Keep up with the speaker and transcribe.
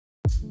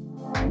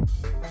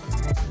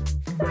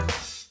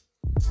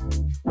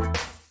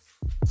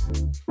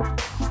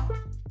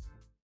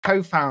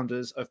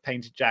Co-founders of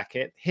Paynter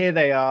Jacket. Here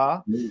they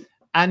are,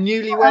 and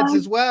newlyweds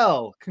as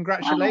well.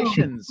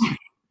 Congratulations. Oh.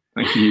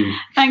 Thank you.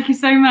 Thank you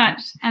so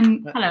much.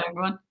 And hello,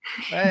 everyone.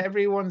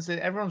 Everyone's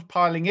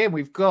piling in.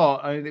 We've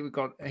got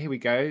here we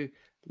go.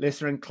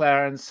 Lisa and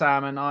Claire and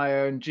Sam and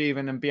Io and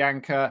Jeevan and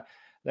Bianca.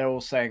 They're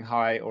all saying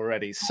hi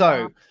already.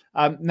 So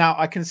now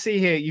I can see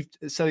here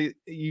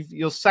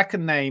your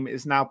second name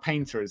is now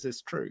Paynter. Is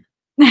this true?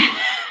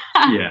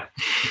 Yeah.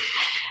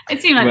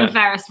 It seemed like the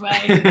fairest way.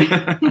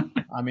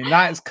 I mean,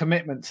 that is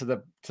commitment to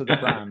the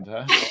brand,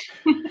 huh?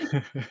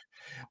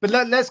 But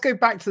let's go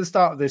back to the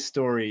start of this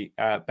story,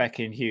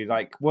 Becky and Huw.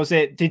 Like, were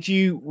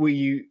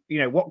you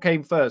what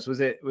came first?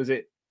 Was it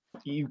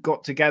you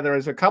got together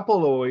as a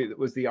couple, or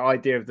was the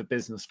idea of the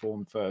business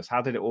formed first?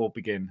 How did it all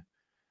begin?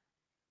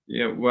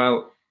 Yeah,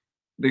 well,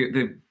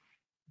 everything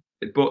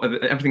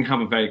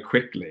happened very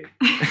quickly.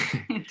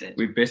 It did.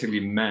 We basically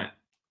met.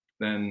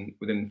 Then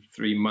within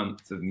 3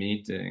 months of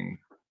meeting,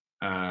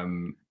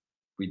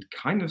 we'd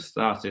kind of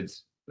started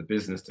the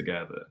business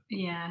together.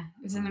 Yeah,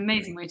 it was an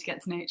amazing way to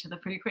get to know each other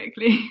pretty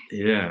quickly.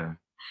 Yeah.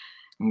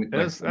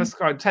 That's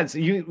quite intense.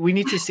 We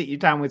need to sit you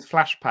down with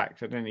Flashpack.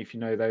 I don't know if you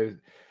know those.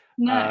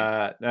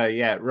 No.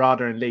 Yeah,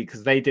 Radha and Lee,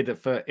 because they did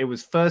it for, it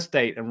was first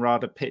date and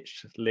Radha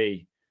pitched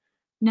Lee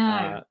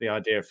No. the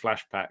idea of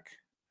Flashpack.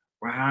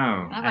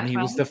 Wow. And he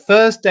was the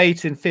first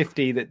date in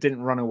 50 that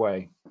didn't run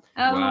away.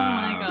 Oh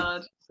Wow. my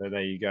God. So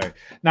there you go.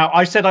 Now,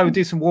 I said I would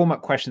do some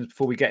warm-up questions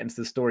before we get into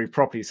the story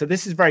properly. So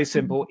this is very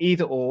simple,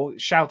 either or,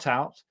 shout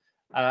out,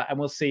 and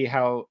we'll see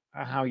how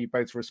you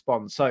both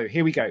respond. So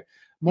here we go.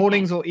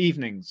 Mornings or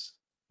evenings?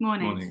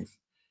 Mornings.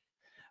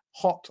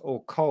 Hot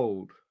or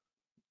cold?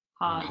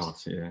 Hard.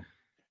 Hot, yeah.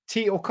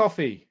 Tea or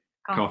coffee?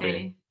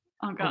 Coffee.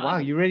 Oh God. Oh, wow,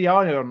 you really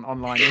are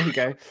online. Here we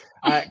go.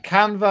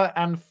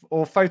 Canva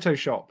or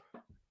Photoshop?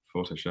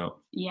 Photoshop.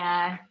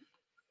 Yeah.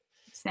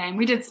 Same.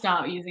 We did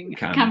start using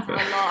Canva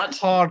a lot.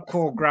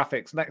 Hardcore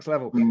graphics, next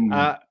level.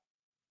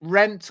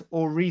 Rent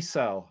or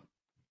resell?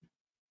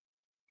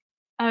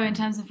 Oh, in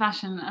terms of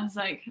fashion, I was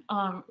like,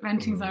 oh,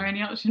 renting's our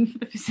only option for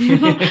the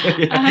foreseeable.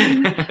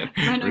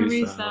 Rent or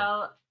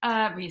resell?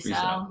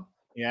 Resell.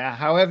 Yeah,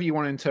 however you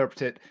want to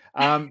interpret it.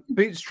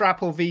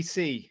 Bootstrap or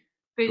VC?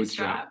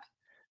 Bootstrap.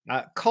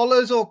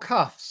 Collars or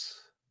cuffs?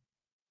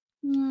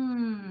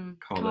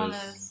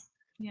 Collars.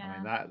 Yeah.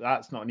 I mean,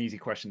 that's not an easy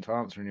question to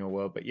answer in your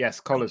world, but yes,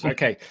 collars.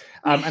 Okay.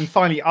 And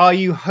finally, are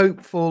you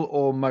hopeful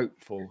or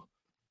mopeful?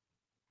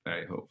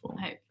 Very hopeful.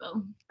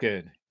 Hopeful.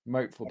 Good.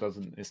 Mopeful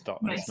it's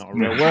not a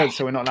real word,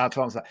 so we're not allowed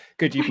to answer that.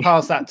 Good, you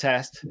passed that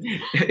test.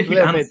 A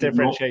little bit of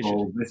differentiation.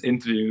 Mopeful, this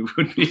interview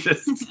would be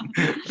just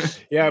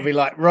yeah, it'd be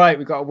like, right,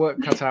 we've got a work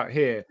cut out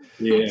here.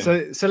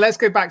 Yeah. So let's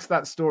go back to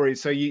that story.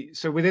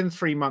 So within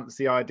 3 months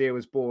the idea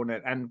was born,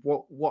 and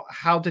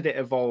how did it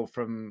evolve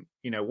from,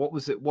 what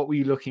was it, what were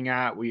you looking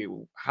at?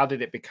 How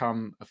did it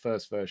become a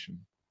first version?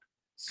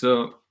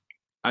 So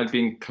I'd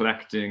been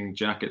collecting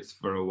jackets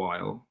for a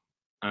while.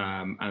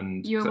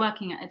 And you were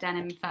working at a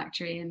denim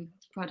factory and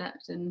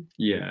product and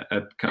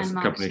a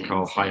company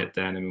called Hyatt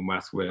Denim in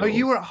West Wales. Oh,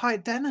 you were at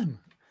Hyatt Denim?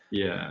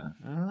 Yeah.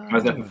 I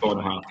was there for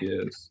 4.5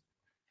 years.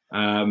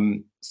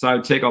 So I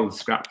would take all the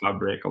scrap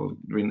fabric, all the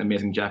really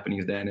amazing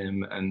Japanese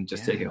denim, and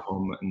just take it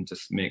home and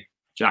just make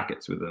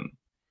jackets with them.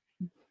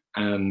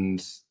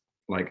 And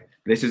like,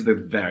 this is the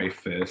very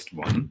first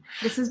one.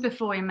 This is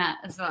before we met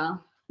as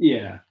well.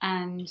 Yeah.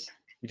 And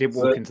you did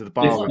walk into the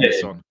bar with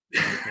this on.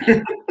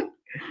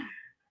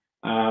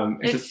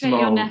 It's it a fit small...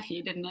 your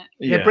nephew, didn't it?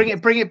 Yeah, bring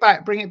it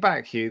back,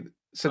 Huw.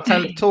 So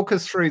talk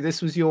us through.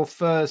 This was your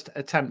first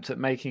attempt at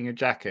making a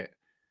jacket.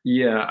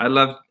 Yeah, I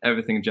love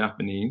everything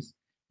Japanese.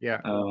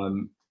 Yeah.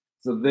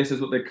 So this is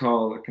what they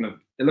call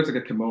it looks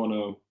like a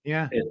kimono.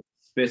 Yeah.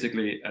 It's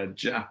basically a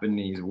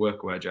Japanese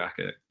workwear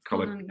jacket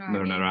called a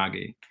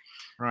naragi.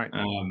 Right.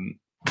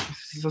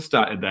 So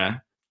started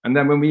there, and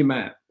then when we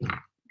met,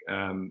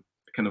 kind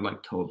of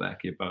like told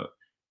Becky about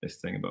this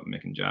thing about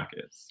making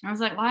jackets. I was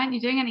like, why aren't you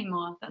doing any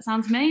more? That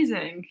sounds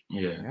amazing.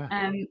 Yeah.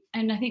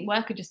 And I think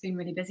work had just been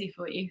really busy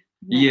for you.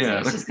 Yeah,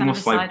 so like just kind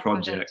most of a side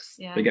projects,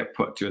 they get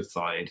put to a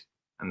side,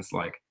 and it's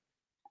like,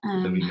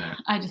 then we met.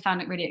 I just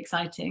found it really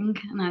exciting,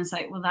 and I was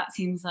like, well, that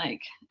seems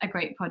like a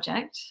great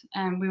project.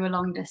 We were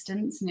long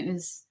distance, and it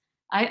was,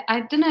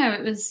 I don't know,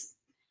 it was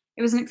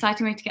an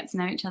exciting way to get to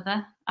know each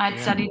other. I'd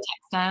studied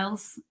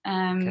textiles.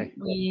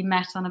 We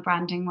met on a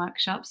branding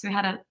workshop, so we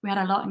had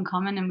a lot in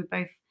common, and we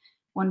both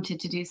wanted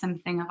to do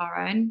something of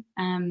our own.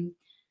 And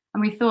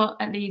we thought,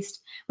 at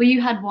least, well,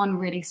 you had one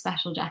really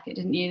special jacket,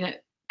 didn't you?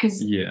 That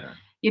because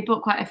you'd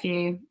bought quite a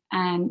few,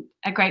 and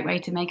a great way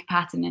to make a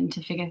pattern and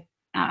to figure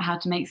out how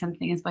to make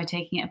something is by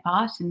taking it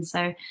apart. And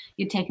so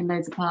you'd taken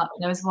loads apart.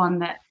 There was one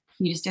that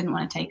you just didn't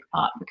want to take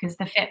apart because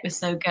the fit was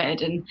so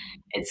good, and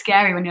it's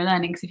scary when you're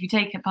learning, because if you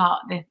take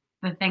apart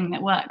the thing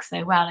that works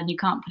so well and you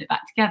can't put it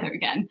back together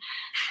again,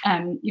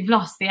 you've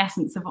lost the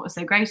essence of what was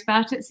so great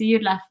about it. So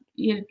you'd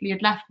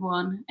left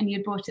one and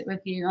you'd brought it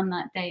with you on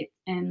that date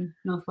in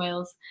North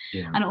Wales,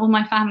 and all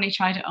my family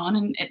tried it on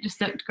and it just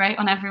looked great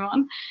on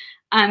everyone.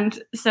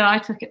 And so I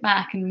took it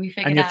back and we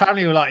figured out. And your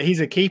family were like, he's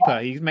a keeper.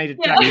 He's made a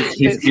jacket.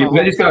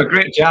 He's got a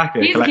great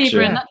jacket He's collection. a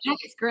keeper and that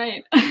jacket's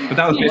great. But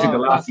that was basically the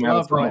last time I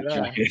was right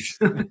jackets.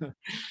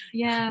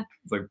 Yeah.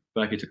 It's like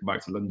Becky took it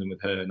back to London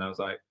with her and I was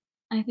like,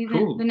 I think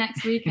cool. the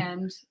next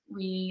weekend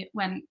we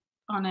went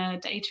on a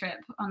day trip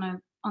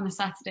on a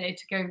Saturday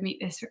to go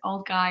meet this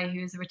old guy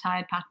who's a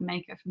retired pattern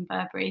maker from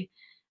Burberry.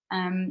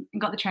 And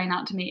got the train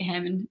out to meet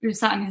him, and we were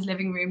sat in his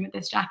living room with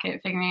this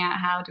jacket figuring out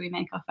how do we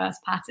make our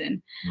first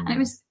pattern.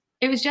 And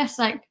it was just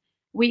like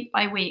week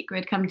by week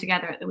we'd come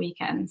together at the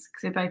weekends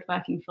because we're both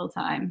working full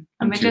time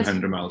and we're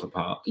 200 miles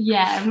apart.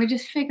 Yeah, and we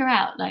just figure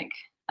out like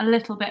a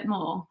little bit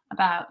more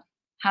about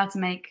how to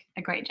make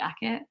a great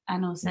jacket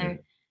and also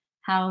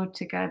how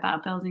to go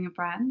about building a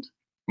brand.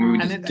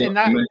 And in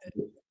that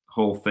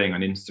whole thing on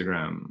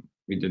Instagram,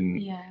 we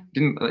didn't.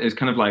 It was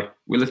kind of like,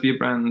 will this be a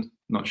brand?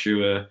 Not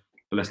sure.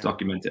 But let's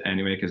document it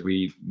anyway, because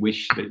we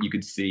wish that you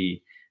could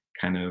see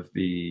kind of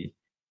the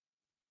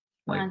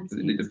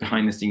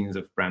behind the scenes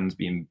of brands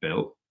being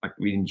built. Like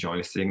we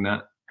enjoy seeing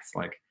that. It's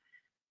like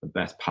the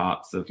best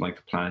parts of like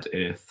the Planet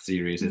Earth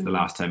series is the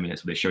last 10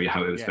 minutes where they show you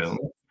how it was filmed.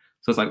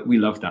 So it's like, we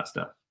love that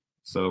stuff.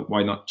 So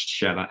why not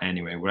share that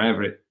anyway,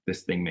 wherever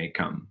this thing may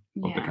come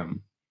or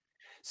become.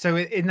 So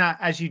in that,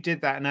 as you did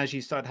that, and as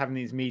you started having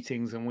these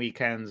meetings and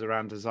weekends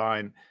around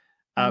design,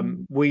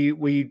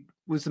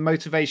 was the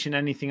motivation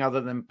anything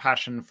other than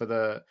passion for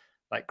the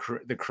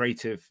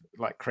creative,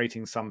 like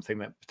creating something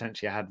that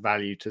potentially had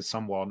value to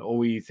someone, or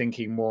were you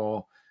thinking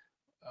more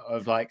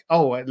of like,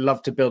 oh, I'd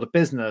love to build a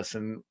business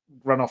and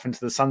run off into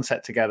the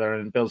sunset together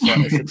and build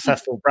a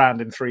successful brand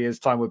in 3 years'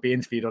 time, would be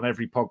interviewed on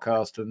every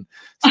podcast and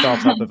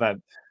startup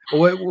event?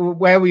 Or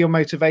where were your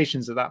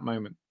motivations at that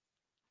moment?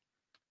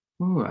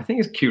 Oh, I think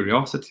it's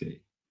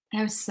curiosity.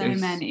 There were so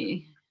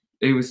many.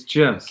 It was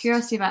just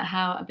curiosity about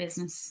how a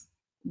business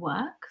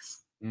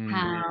works,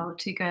 how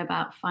to go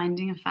about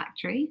finding a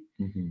factory.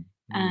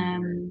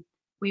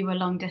 We were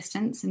long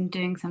distance, and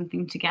doing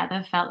something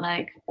together felt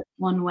like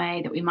one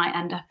way that we might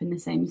end up in the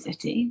same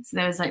city. So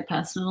there was like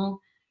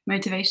personal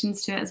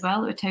motivations to it as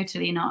well that were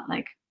totally not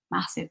like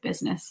massive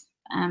business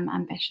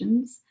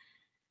ambitions.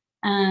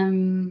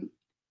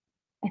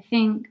 I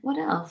think, what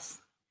else?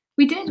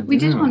 We did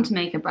want to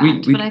make a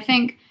brand, but I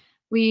think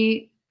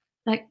we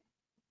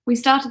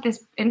started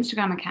this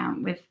Instagram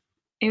account with,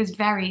 it was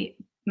very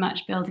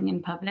much building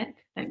in public.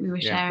 Like we were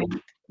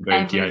sharing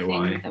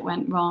everything that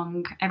went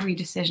wrong, every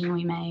decision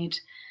we made,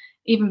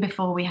 even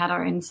before we had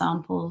our own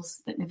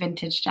samples, the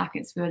vintage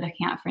jackets we were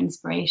looking at for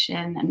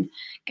inspiration, and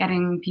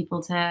getting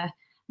people to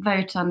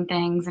vote on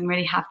things and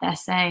really have their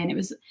say. And it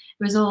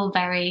was all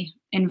very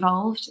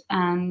involved,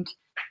 and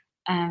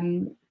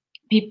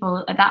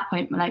people at that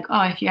point were like,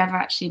 oh, if you ever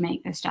actually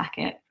make this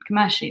jacket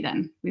commercially,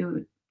 then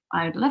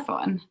I would love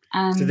one.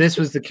 So this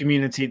was the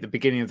community, the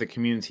beginning of the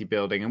community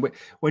building. And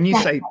when you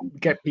say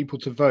get people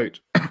to vote,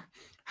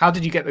 how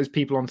did you get those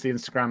people onto the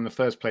Instagram in the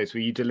first place?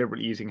 Were you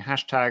deliberately using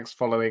hashtags,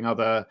 following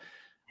other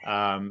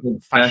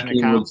fashion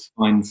accounts?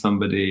 Would find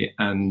somebody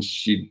and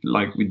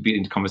we'd be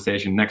in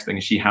conversation. Next thing,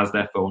 she has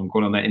their phone,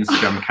 going on their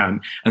Instagram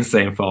account and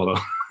saying follow.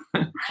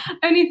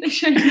 Only if they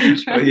showed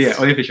interest. Yeah,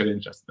 only if they showed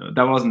interest. No,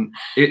 that wasn't.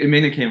 It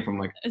mainly came from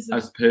like I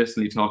was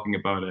personally talking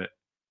about it.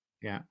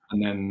 Yeah,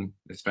 and then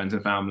it's friends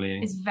and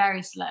family. It's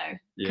very slow.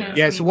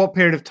 Yeah. So what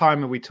period of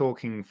time are we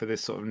talking for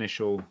this sort of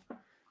initial?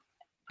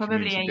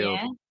 Probably a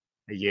year.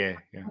 A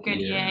year, yeah. A good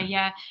year,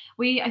 yeah.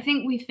 I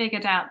think we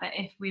figured out that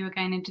if we were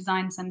going to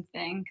design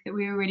something that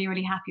we were really,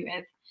 really happy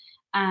with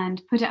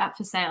and put it up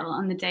for sale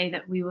on the day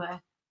that we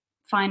were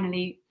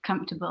finally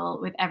comfortable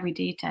with every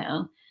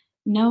detail,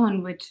 no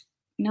one would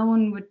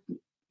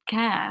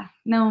care.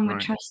 No one would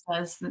trust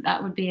us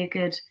that would be a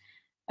good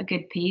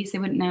piece. They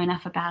wouldn't know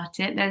enough about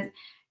it.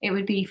 It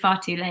would be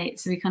far too late.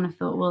 So we kind of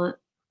thought, well,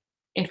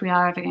 if we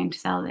are ever going to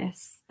sell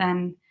this,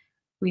 then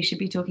we should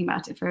be talking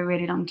about it for a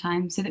really long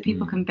time so that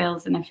people can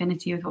build an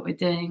affinity with what we're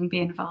doing, be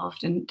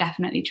involved, and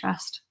definitely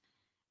trust,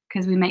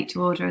 because we make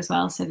to order as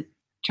well. So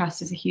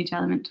trust is a huge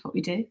element to what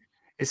we do.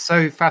 It's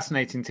so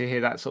fascinating to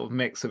hear that sort of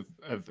mix of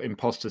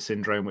imposter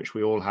syndrome, which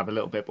we all have a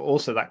little bit, but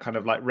also that kind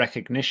of like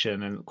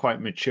recognition and quite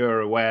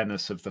mature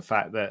awareness of the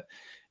fact that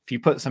if you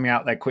put something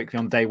out there quickly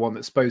on day one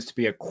that's supposed to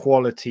be a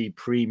quality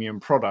premium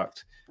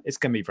product, it's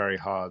going to be very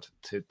hard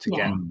to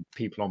get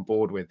people on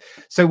board with.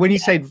 So when you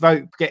say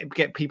vote,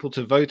 get people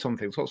to vote on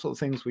things, what sort of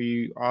things were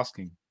you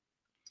asking?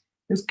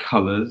 There's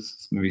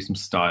colors, maybe some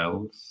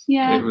styles.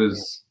 Yeah, it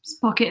was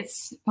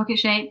pockets, pocket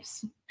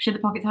shapes. Should the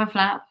pockets have a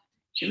flap?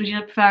 Would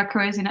you prefer a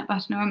corrosion nut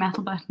button or a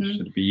metal button?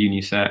 Should it be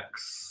unisex?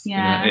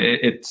 Yeah,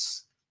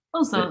 it's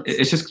all sorts.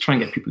 It's just trying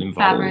to get people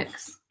involved,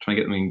 fabrics, trying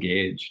to get them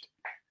engaged,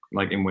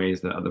 like in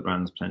ways that other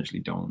brands potentially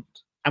don't.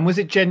 And was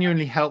it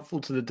genuinely helpful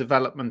to the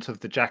development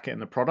of the jacket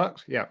and the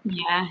product? Yeah.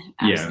 Yeah,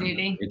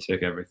 absolutely. Yeah, we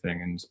took everything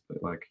and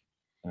like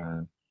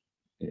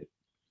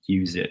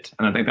use it.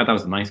 And I think that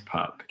was the nice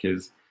part,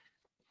 because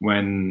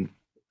when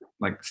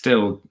like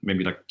still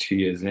maybe like 2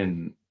 years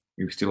in,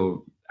 we were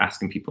still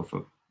asking people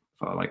for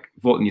like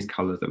voting these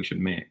colors that we should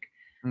make.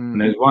 And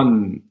there's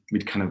one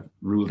we'd kind of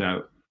ruled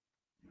out,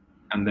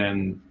 and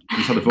then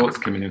we saw the votes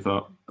come in and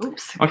thought,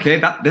 oops, okay,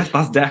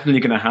 that's definitely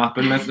going to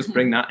happen. Let's just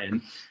bring that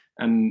in.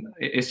 And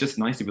it's just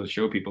nice to be able to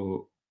show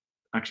people,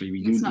 actually,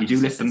 we do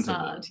listen to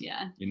them.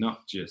 Yeah, you're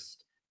not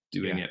just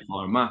doing it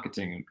for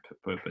marketing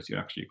purpose. You're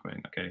actually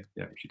going, okay,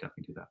 yeah, we should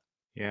definitely do that.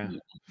 Yeah,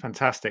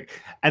 fantastic.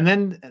 And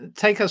then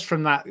take us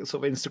from that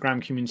sort of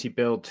Instagram community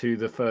build to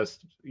the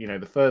first,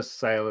 the first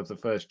sale of the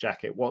first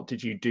jacket. What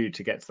did you do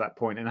to get to that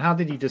point, and how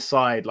did you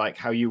decide like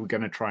how you were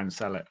going to try and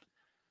sell it?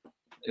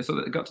 So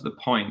it got to the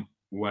point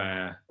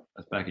where,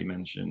 as Becky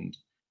mentioned,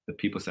 that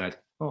people said,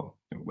 oh,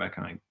 when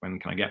can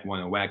I get one,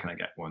 or where can I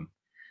get one?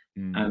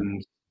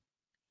 And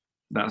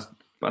that's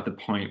at the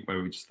point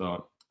where we just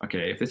thought,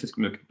 okay, if this is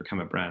going to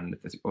become a brand,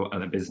 or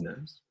a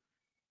business,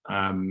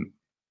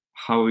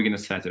 how are we going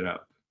to set it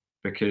up?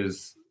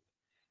 Because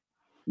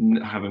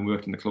having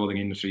worked in the clothing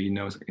industry,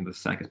 it's the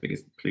second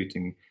biggest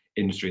polluting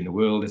industry in the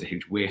world. There's a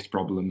huge waste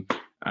problem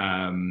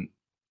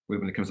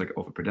when it comes to like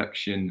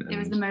overproduction. It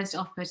was the most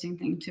off-putting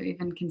thing to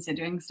even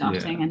considering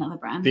starting another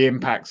brand. The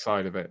impact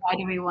side of it. Why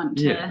do we want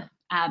to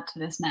add to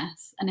this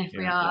mess? And if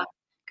we are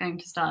going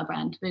to start a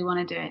brand, we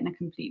want to do it in a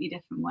completely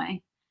different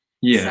way.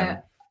 Yeah.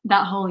 So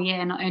that whole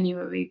year, not only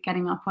were we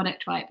getting our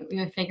product right, but we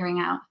were figuring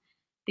out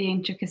the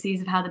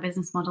intricacies of how the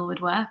business model would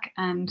work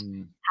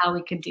and how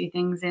we could do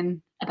things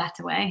in a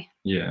better way.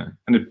 Yeah.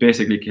 And it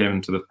basically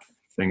came to the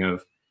thing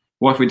of,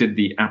 what if we did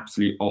the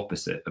absolute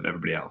opposite of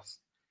everybody else?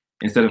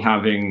 Instead of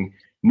having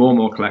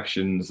more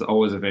collections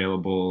always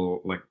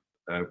available, like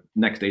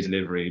next day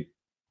delivery,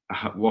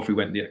 what if we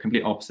went the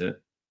complete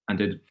opposite and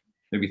did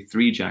maybe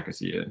 3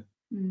 jackets a year?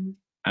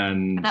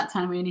 And at that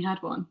time we only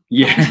had 1.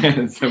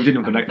 Yeah, so we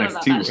didn't have the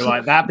next 2. You're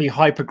like, that'd be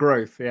hyper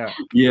growth. Yeah.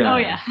 Oh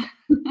yeah.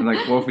 And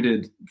like, what if we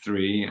did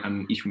 3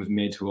 and each one was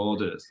made to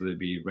order, so they'd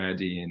be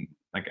ready, and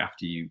like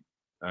after you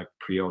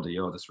pre-order,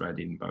 you're just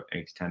ready in about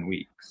 8 to 10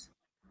 weeks.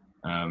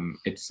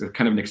 It's a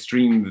kind of an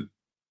extreme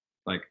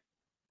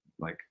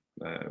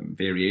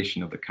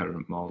variation of the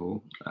current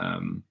model.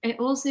 It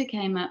also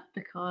came up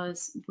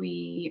because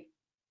we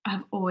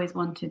have always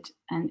wanted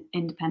an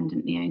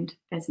independently owned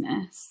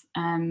business.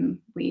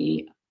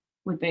 We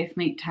would both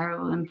make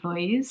terrible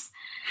employees,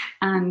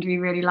 and we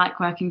really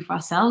like working for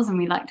ourselves, and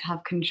we like to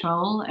have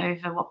control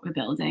over what we're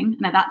building.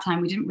 And at that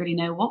time, we didn't really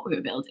know what we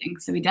were building,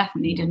 so we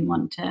definitely didn't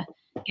want to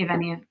give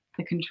any of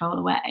the control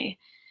away.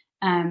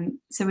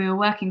 So we were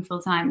working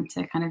full time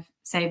to kind of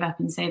save up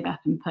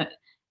and put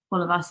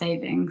all of our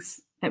savings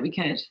that we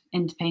could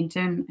into Paynter.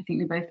 And I think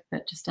we both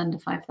put just under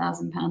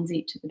 £5,000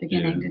 each at the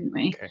beginning, didn't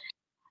we? Okay.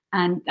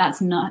 And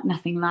that's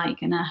nothing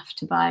like enough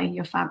to buy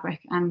your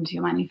fabric and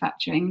your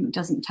manufacturing. It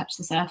doesn't touch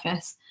the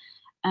surface.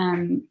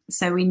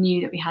 So we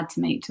knew that we had to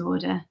make to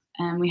order,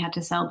 and we had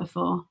to sell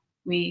before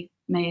we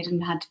made,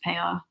 and had to pay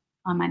our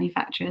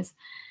manufacturers.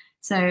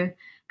 So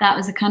that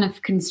was a kind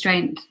of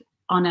constraint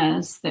on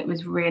us that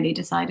was really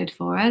decided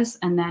for us.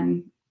 And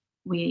then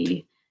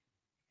we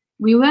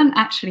weren't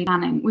actually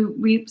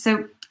planning.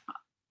 So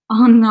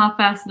on our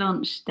first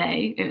launch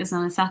day, it was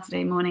on a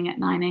Saturday morning at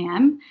 9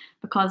 a.m.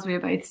 because we were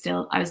both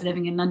I was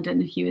living in London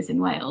and Huw was in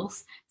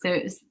Wales. So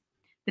it was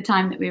the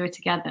time that we were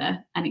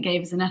together, and it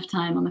gave us enough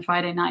time on the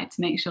Friday night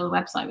to make sure the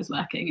website was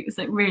working. It was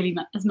like really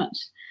as much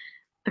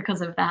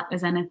because of that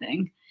as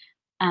anything.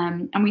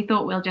 And we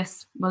thought we'll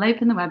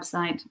open the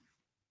website,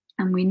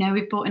 and we know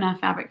we've bought in our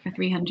fabric for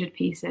 300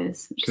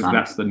 pieces. Because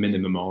that's the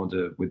minimum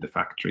order with the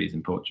factories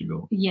in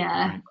Portugal.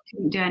 Yeah,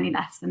 couldn't do any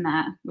less than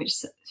that, which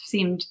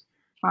seemed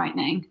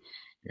frightening.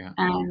 Yeah.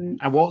 And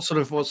what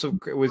sort of was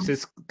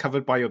this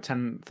covered by your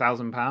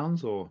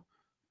 £10,000 or?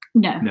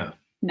 No.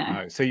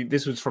 Oh, so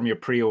this was from your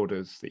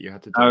pre-orders that you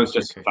had to do? That was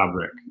just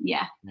fabric.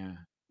 Yeah.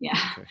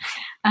 Okay.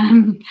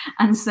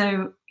 And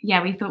so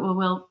we thought,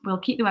 well, we'll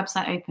keep the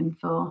website open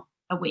for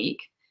a week,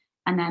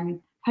 and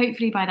then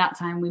hopefully by that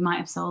time we might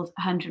have sold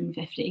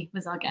 150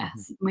 was our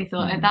guess. And we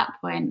thought at that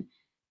point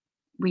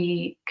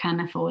we can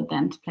afford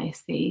then to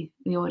place the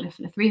order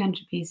for the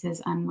 300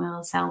 pieces, and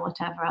we'll sell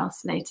whatever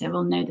else later.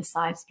 We'll know the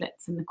size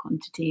splits and the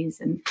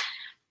quantities.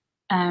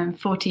 And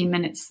 14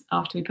 minutes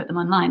after we put them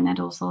online, they'd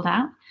all sold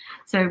out.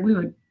 So we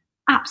were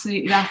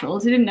absolutely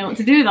baffled. We didn't know what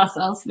to do with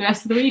ourselves for the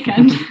rest of the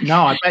weekend.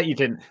 No, I bet you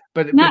didn't.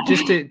 But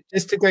just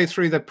to go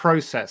through the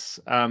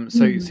process.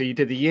 So you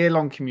did the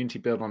year-long community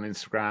build on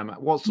Instagram.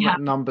 What sort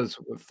of numbers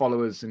of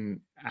followers and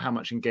how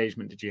much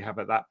engagement did you have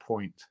at that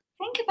point?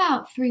 I think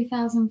about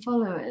 3,000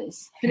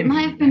 followers, but it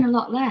might have been a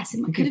lot less.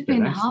 It could have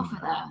been half of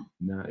that.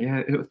 No,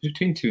 it was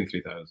between 2,000 and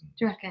 3,000.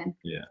 Do you reckon?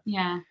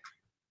 Yeah.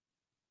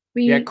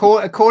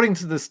 According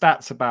to the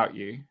stats about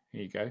you,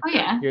 here you go. Oh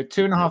yeah. You had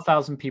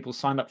 2,500 people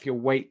signed up for your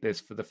wait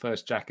list for the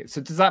first jacket.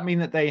 So does that mean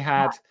that they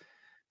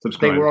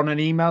were on an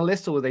email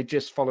list, or were they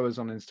just followers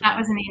on Instagram? That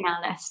was an email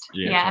list.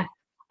 Yeah.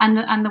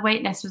 And the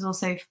wait list was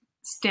also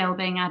still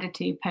being added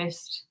to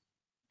post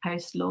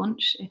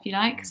post-launch, if you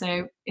like.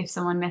 So if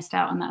someone missed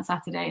out on that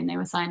Saturday and they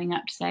were signing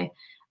up to say,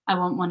 I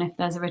want one if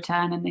there's a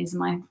return, and these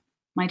are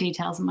my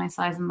details and my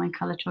size and my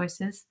color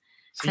choices.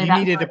 So you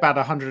needed about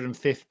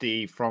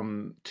 150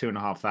 from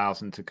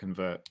 2,500 to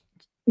convert.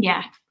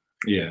 Yeah.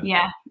 Yeah.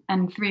 Yeah.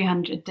 And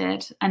 300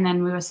 did. And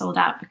then we were sold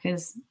out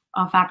because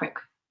our fabric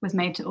was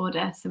made to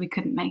order, so we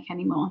couldn't make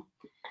any more.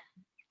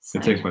 So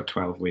it takes about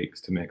 12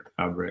 weeks to make the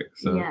fabric.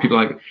 So people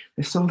are like,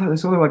 they sold out. They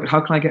sold out. Like, how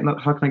can I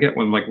get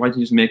one? Like, why didn't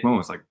you just make more?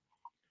 It's like,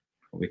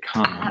 well, we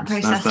can't. That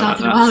process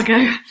started a while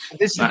ago.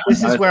 This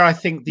is where I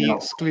think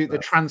the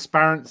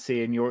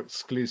transparency in your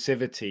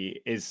exclusivity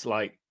is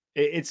like,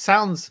 it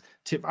sounds,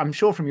 I'm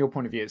sure from your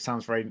point of view, it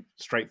sounds very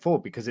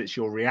straightforward because it's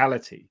your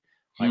reality.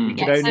 Like we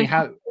could only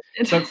have,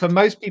 so for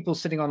most people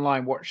sitting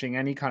online watching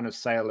any kind of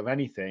sale of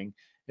anything,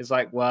 it's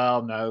like,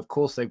 well, no, of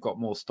course they've got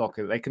more stock.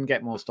 They can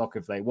get more stock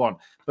if they want.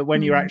 But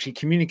when you're actually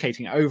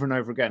communicating over and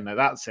over again, no,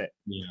 that's it.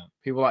 Yeah.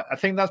 People I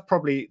think that's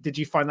probably, did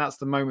you find that's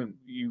the moment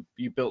you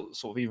built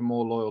sort of even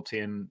more loyalty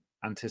and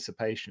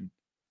anticipation?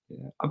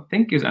 Yeah, I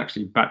think it was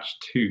actually batch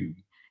 2.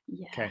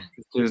 Yeah. Okay.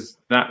 Because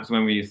that's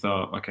when we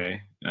thought,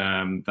 okay,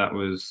 that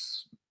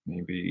was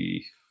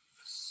maybe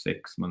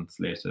 6 months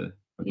later.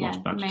 Yeah,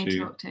 batch May 2.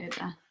 to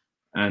October.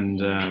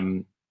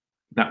 And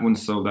that one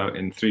sold out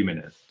in 3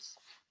 minutes.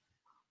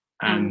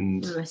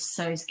 And we were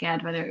so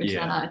scared whether it would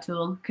sell out at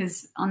all,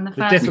 because on the the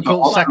first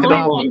difficult second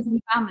half,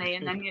 family,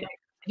 and then you're like,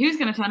 who's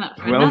going to turn up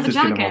for who else another is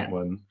going to jacket?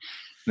 want one? And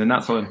then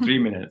that sold in 3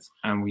 minutes,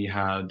 and we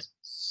had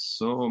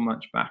so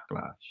much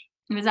backlash.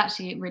 It was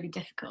actually really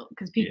difficult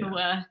because people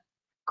were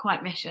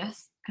quite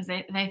vicious because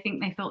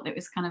they thought it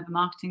was kind of a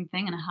marketing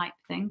thing and a hype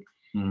thing,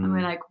 and we're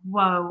like,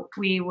 whoa,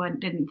 we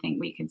didn't think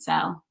we could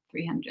sell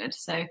 300.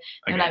 So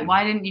they're like,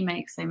 why didn't you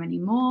make so many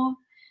more?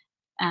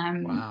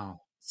 wow.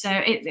 So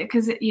it's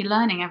because you're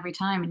learning every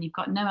time, and you've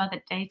got no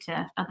other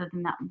data other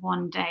than that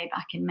one day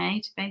back in May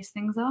to base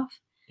things off.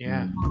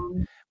 Yeah.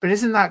 But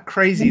isn't that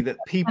crazy that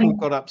people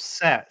got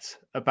upset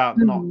about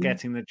not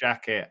getting the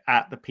jacket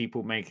at the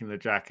people making the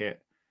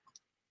jacket?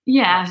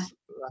 Yeah.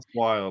 That's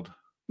wild.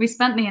 We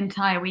spent the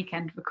entire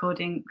weekend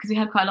recording, because we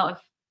had quite a lot of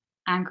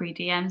angry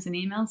DMs and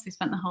emails. We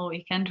spent the whole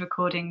weekend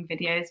recording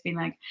videos being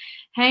like,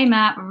 hey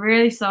Matt, we're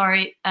really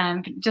sorry,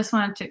 but just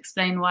wanted to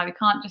explain why we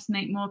can't just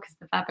make more because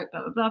the fabric,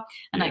 blah blah blah.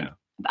 And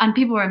and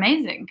people were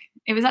amazing.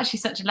 It was actually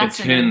such a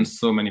lesson. It turns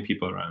so many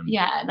people around.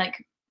 Yeah,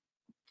 like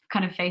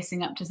kind of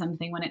facing up to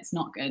something when it's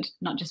not good,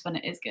 not just when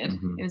it is good.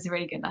 It was a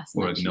really good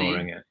lesson. Or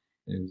ignoring it.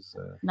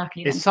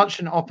 Luckily, it's such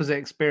an opposite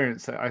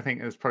experience that I think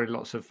there's probably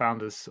lots of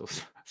founders,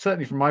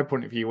 certainly from my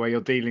point of view, where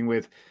you're dealing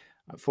with,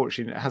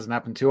 unfortunately it hasn't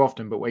happened too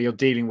often, but where you're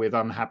dealing with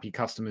unhappy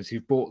customers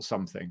who've bought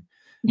something.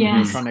 Yes.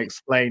 You're trying to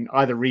explain,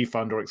 either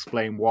refund or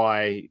explain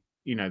why,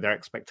 their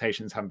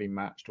expectations haven't been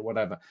matched or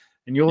whatever.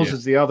 And yours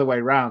is the other way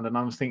around. And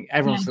I was thinking,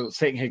 everyone's still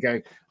sitting here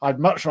going,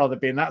 I'd much rather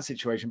be in that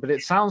situation. But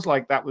it sounds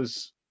like that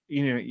was,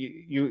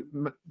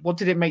 what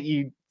did it make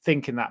you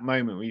think in that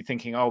moment? Were you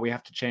thinking, oh, we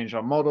have to change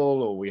our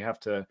model,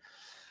 or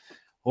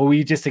or were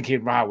you just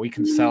thinking, wow, we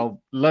can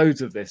sell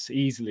loads of this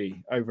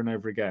easily over and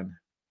over again?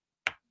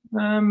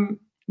 No,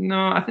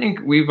 I think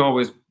we've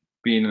always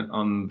been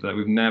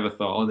we've never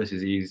thought, oh, this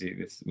is easy,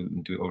 we'll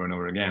do it over and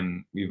over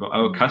again.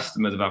 Our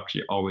customers have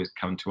actually always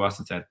come to us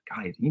and said,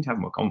 guys, you need to have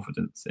more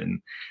confidence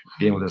in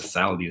being able to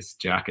sell these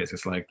jackets.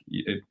 It's like,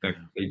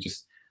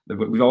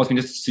 we've always been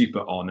just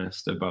super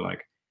honest about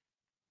like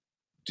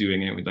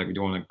doing it. We don't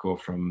want to go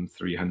from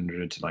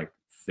 300 to like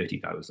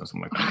 30,000 or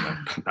something like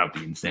that. That would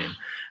be insane.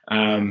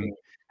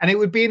 And it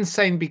would be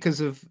insane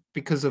because of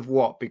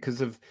what? Because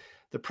of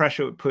the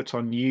pressure it puts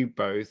on you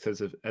both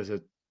as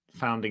a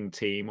founding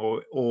team,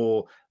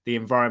 or the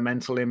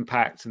environmental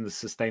impact and the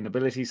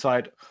sustainability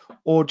side,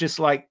 or just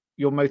like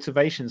your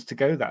motivations to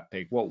go that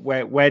big?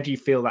 Where do you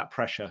feel that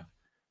pressure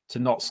to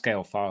not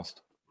scale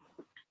fast?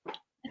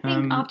 I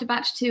think after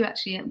batch 2,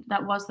 actually,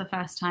 that was the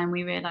first time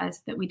we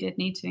realized that we did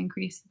need to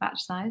increase the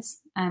batch size,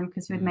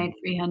 because we'd made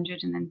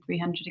 300 and then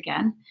 300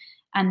 again.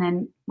 And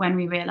then when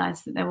we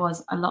realized that there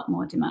was a lot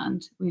more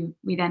demand,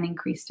 we then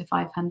increased to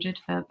 500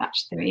 for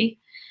batch 3.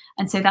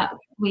 And so that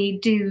we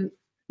do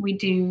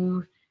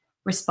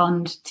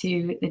respond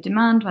to the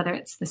demand, whether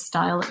it's the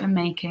style that we're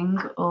making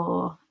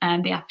or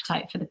the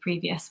appetite for the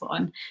previous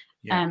one.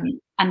 And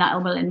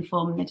that will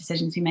inform the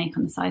decisions we make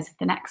on the size of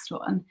the next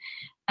one.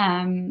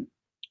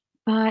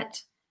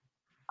 But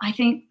I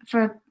think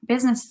for a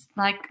business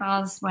like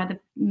ours, where the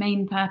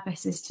main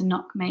purpose is to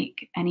not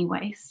make any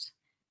waste,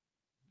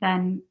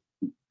 then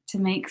to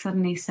make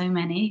suddenly so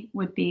many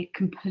would be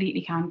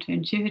completely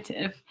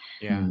counterintuitive.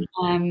 Yeah.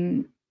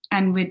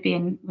 And we'd be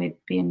in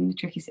a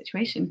tricky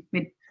situation.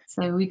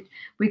 So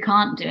we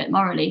can't do it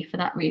morally for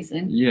that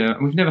reason. Yeah,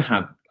 we've never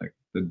had like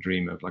the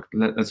dream of like,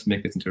 let's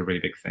make this into a really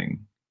big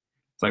thing.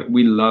 It's like,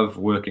 we love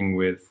working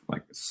with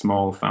like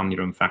small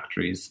family-run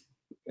factories.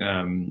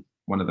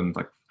 One of them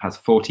like has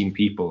 14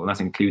 people, and that's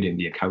including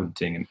the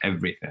accounting and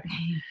everything.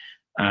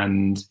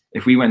 And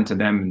if we went to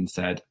them and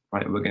said,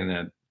 right, we're going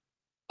to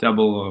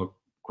double or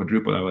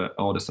quadruple our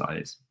order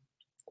size,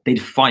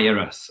 they'd fire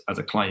us as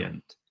a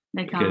client.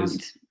 They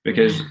can't.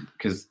 because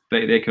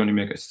they can only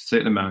make a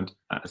certain amount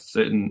at a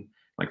certain,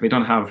 like they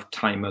don't have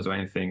timers or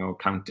anything or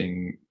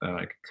counting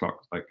like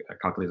clocks, like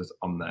calculators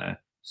on their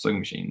sewing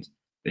machines.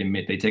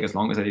 They take as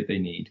long as they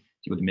need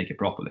to be able to make it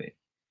properly.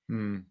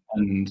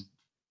 And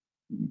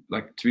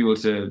like to be able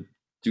to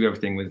do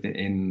everything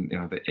within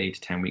the 8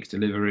 to 10 weeks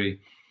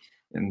delivery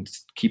and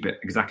keep it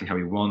exactly how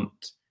we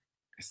want.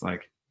 It's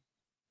like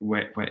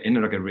we're in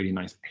like a really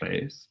nice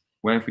place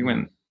where if we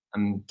went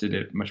and did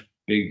it much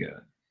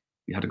bigger,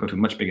 we had to go to a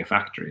much bigger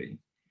factory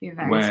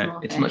where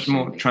it's much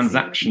more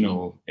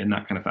transactional in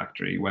that kind of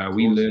factory where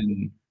we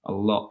learn a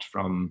lot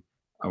from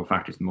our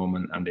factories at the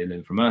moment and they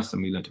learn from us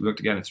and we learn to work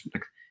together.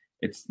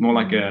 It's more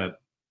like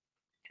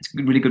it's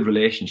a really good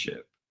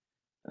relationship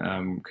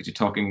because you're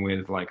talking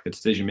with like the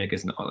decision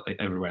makers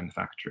everywhere in the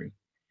factory,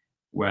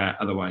 where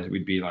otherwise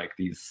we'd be like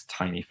these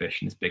tiny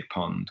fish in this big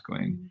pond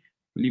going,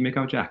 will you make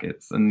our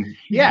jackets? And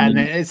and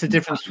it's a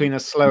difference between a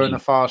slow and a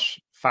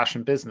fast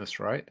fashion business,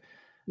 right?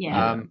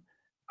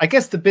 I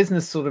guess the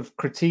business sort of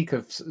critique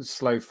of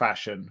slow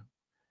fashion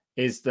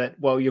is that,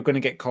 well, you're going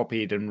to get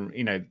copied, and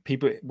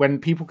when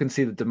people can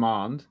see the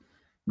demand,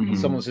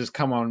 someone says,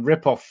 come on,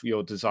 rip off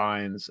your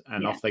designs,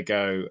 and off they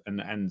go,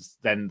 and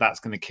then that's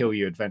going to kill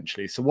you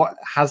eventually. So what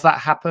has that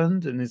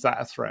happened, and is that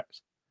a threat?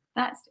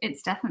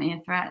 It's definitely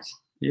a threat.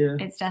 Yeah,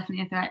 it's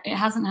definitely a threat. It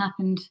hasn't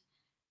happened,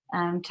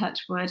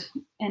 touch wood,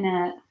 in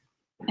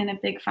a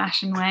big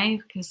fashion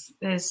way, because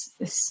there's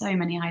so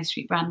many high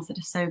street brands that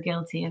are so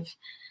guilty of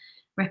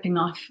ripping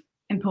off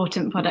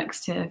important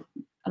products to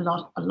a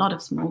lot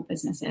of small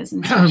businesses.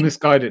 And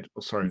misguided.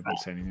 Oh, sorry, I'm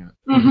saying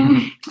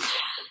that.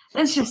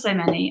 There's just so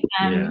many.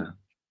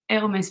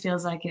 It almost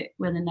feels like it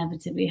will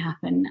inevitably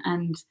happen.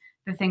 And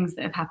the things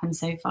that have happened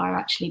so far are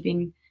actually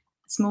been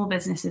small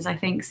businesses, I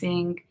think,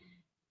 seeing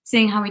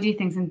how we do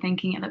things and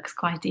thinking it looks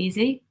quite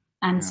easy.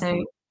 And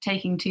so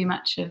taking too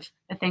much of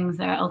the things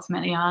that are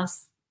ultimately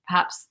ours,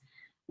 perhaps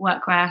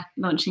workwear,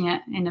 launching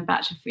it in a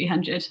batch of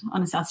 300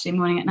 on a Saturday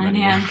morning at 9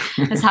 a.m.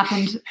 has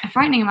happened a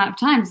frightening amount of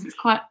times. It's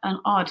quite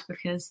odd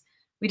because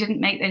we didn't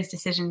make those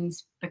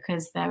decisions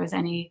because there was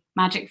any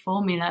magic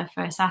formula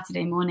for a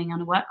Saturday morning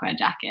on a workwear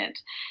jacket.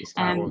 It's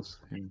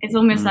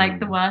almost like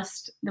the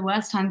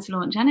worst time to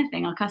launch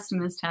anything. Our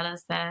customers tell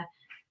us they're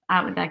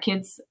out with their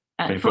kids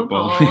at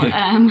football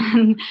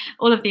and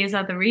all of these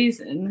other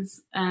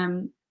reasons,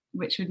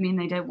 which would mean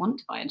they don't want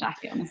to buy a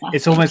jacket on a Saturday.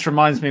 It almost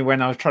reminds me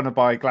when I was trying to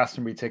buy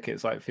Glastonbury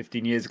tickets like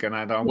 15 years ago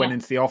now. I went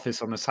into the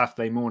office on a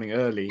Saturday morning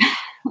early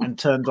and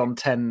turned on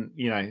 10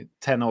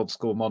 old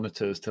school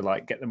monitors to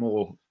like get them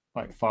all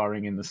like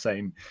firing in the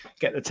same,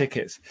 get the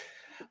tickets.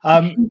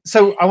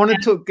 So I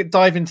want to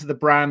dive into the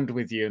brand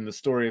with you and the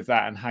story of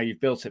that and how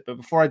you've built it. But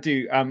before I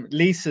do,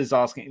 Lisa's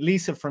asking,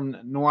 Lisa from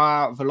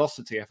Noir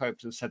Velocity, I hope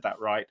to have said that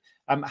right.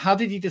 How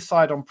did you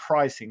decide on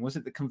pricing? Was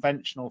it the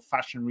conventional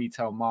fashion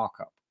retail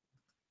markup?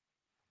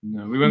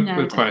 No, we went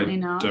with quite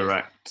a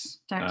direct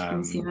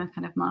consumer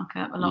kind of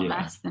markup, a lot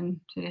less than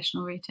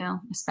traditional retail,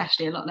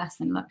 especially a lot less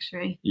than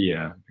luxury.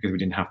 Yeah, because we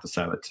didn't have to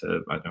sell it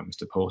to, I don't know,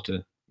 Mr.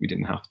 Porter. We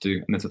didn't have to,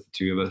 and there's the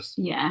two of us.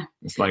 Yeah.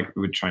 It's like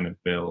we were trying to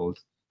build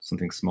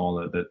something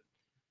smaller that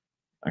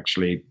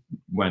actually,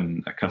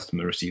 when a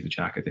customer received the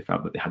jacket, they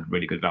felt that they had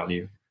really good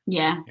value.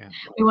 Yeah.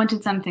 We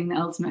wanted something that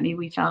ultimately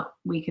we felt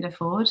we could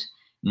afford.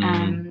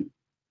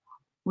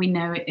 We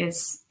know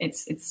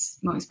it's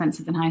more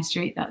expensive than high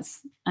street.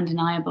 That's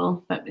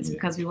undeniable, but it's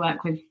because we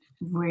work with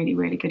really,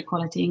 really good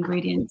quality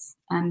ingredients.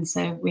 And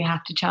so we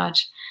have to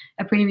charge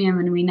a premium,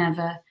 and we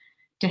never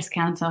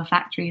discount our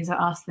factories or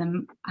ask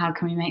them, how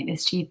can we make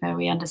this cheaper?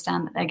 We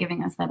understand that they're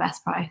giving us their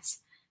best price,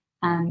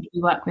 and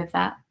we work with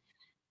that.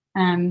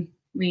 I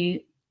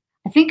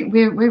think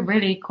we're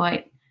really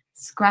quite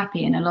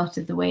scrappy in a lot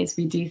of the ways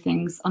we do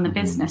things on the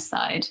business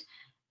side.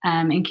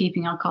 In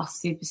keeping our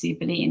costs super,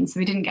 super lean. So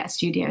we didn't get a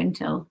studio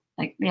until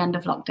like the end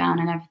of lockdown,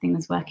 and everything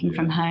was working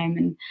from home.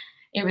 And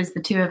it was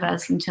the two of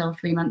us until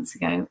 3 months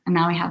ago. And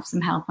now we have some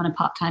help on a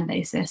part-time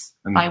basis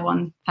by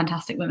one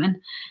fantastic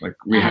woman. Like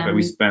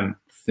we spent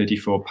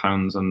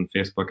 £34 on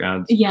Facebook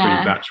ads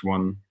pre-batch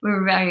one.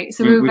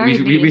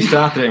 We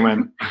started and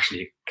went,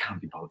 actually, you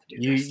can't be bothered to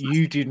do this.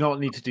 You do not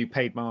need to do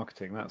paid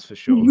marketing, that's for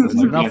sure. There's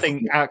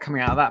nothing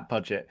coming out of that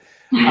budget.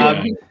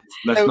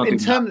 Let's not do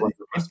that what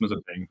the customers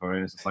are paying for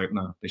it. It's like,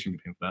 no, they shouldn't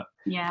be paying for that.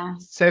 Yeah.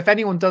 So if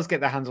anyone does get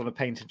their hands on a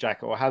Paynter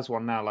jacket or has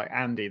one now, like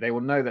Andy, they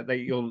will know that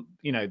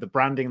the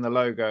branding and the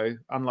logo,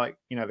 unlike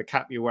the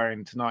cap you're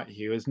wearing tonight,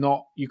 Huw, is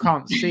not, you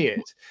can't see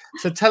it.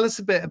 So tell us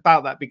a bit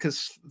about that,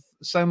 because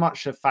so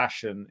much of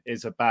fashion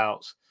is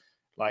about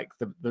like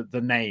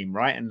the name,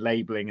 right, and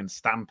labeling and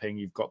stamping.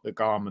 You've got the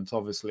garment,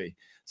 obviously.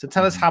 So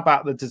tell us how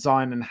about the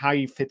design and how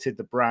you fitted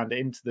the brand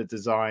into the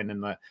design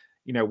and the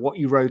what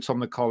you wrote on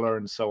the collar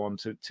and so on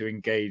to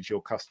engage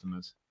your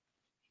customers.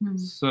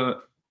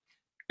 So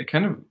it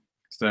kind of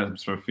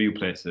stems from a few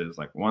places.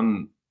 Like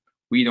one,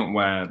 we don't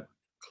wear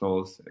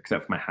clothes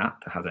except for my hat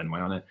that has NY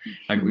on it.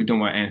 Like we don't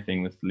wear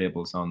anything with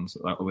labels on,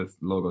 with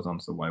logos on.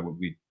 So why would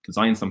we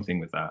design something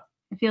with that?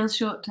 It feels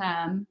short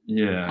term.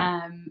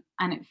 Yeah.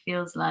 And it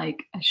feels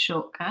like a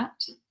shortcut.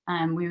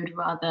 We would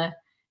rather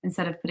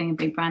instead of putting a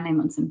big brand name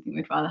on something,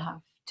 we'd rather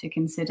have to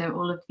consider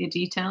all of the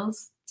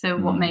details. So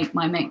what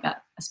might make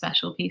that a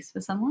special piece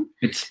for someone?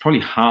 It's probably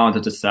harder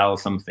to sell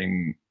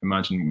something,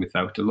 imagine,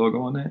 without a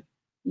logo on it.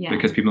 Yeah.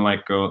 Because people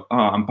like go, oh,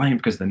 I'm buying it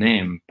because of the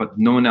name, but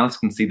no one else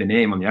can see the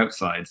name on the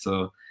outside.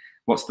 So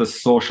what's the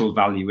social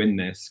value in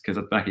this? Because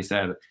as Becky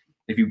said,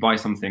 if you buy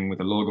something with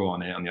a logo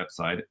on it on the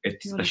outside,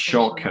 it's a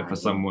shortcut for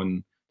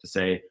someone to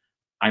say,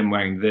 I'm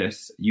wearing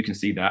this, you can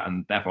see that,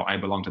 and therefore I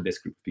belong to this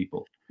group of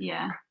people.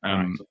 Yeah.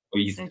 Or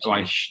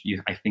I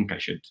think I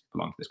should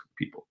belong to this group of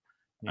people.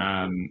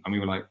 Yeah. And we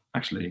were like,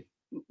 actually,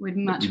 we'd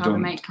much rather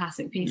make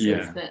classic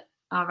pieces that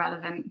are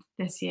relevant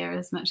this year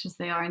as much as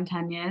they are in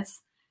 10 years.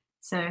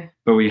 So,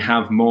 but we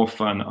have more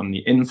fun on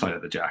the inside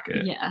of the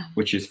jacket,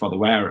 which is for the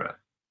wearer.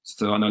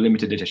 So on our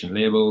limited edition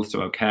labels,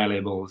 so our care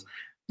labels,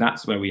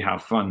 that's where we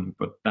have fun,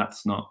 but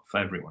that's not for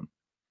everyone.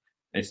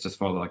 It's just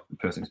for like the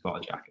person who's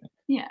bought a jacket.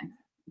 Yeah.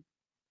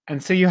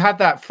 And so you had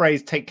that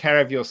phrase, take care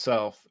of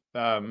yourself,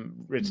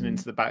 written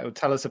into the back.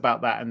 Tell us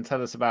about that, and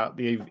tell us about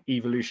the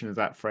evolution of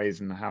that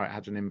phrase and how it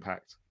had an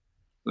impact.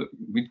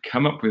 We'd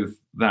come up with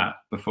that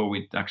before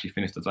we'd actually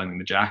finished designing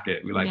the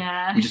jacket. We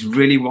we just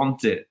really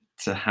want it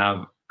to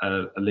have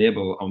a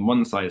label on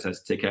one side that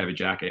says take care of your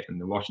jacket and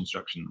the wash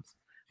instructions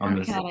on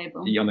the care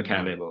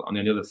label. On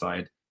the other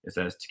side it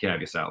says take care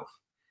of yourself,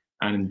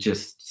 and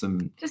just a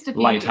few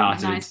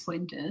light-hearted nice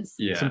pointers.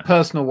 Some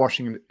personal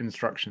washing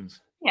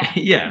instructions.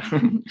 Yeah.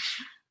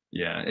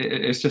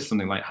 It's just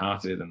something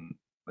light-hearted, and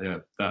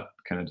that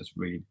kind of just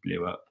really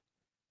blew up.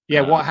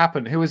 What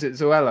happened? Who was it?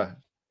 Zoella?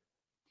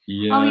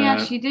 Oh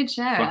yeah, she did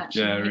share it.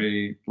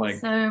 Jerry,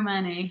 so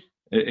many.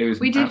 It was.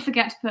 We did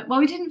forget to put. Well,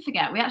 we didn't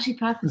forget. We actually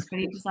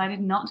purposefully decided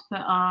not to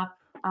put our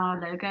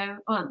logo,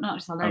 or not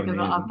just our logo, but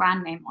our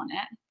brand name on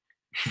it.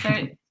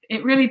 So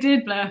it really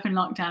did blow up in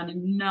lockdown,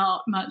 and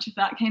not much of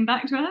that came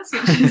back to us,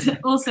 which is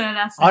also a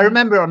lesson. I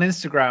remember on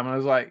Instagram, I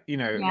was like, I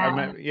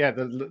remember,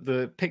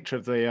 the picture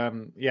of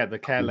the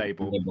care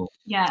label,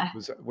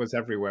 was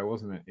everywhere,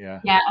 wasn't it?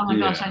 Yeah. Oh my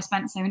gosh, I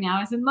spent so many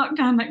hours in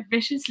lockdown, like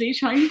viciously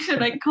trying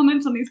to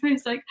comment on these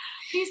posts, like,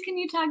 please can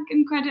you tag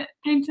and credit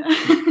Paynter?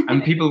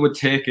 And people would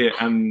take it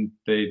and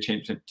they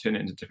turn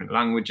it into different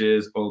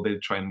languages, or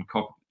they'd try and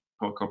copy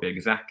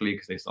exactly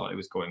because they thought it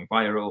was going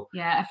viral.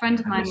 Yeah, a friend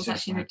of mine was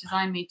actually in a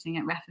design meeting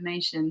at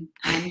Reformation,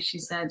 and she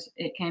said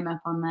it came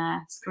up on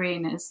their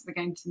screen as we're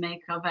going to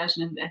make our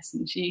version of this,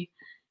 and she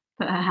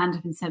put her hand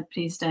up and said,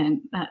 please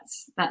don't,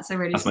 that's a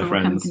really small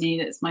company,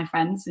 that's my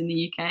friends in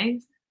the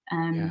UK.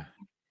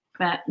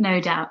 But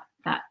no doubt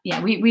that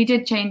we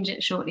did change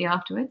it shortly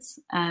afterwards.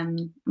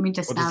 We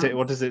just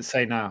what does it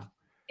say now?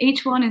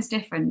 Each one is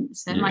different,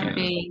 so it might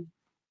be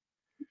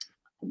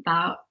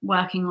about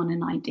working on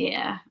an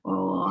idea,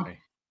 or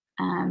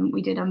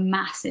we did a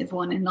massive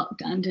one in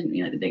lockdown, didn't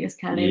we? Like the biggest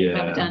care label we've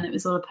ever done. It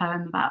was all a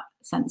poem about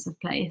sense of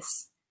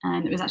place,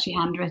 and it was actually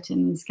handwritten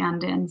and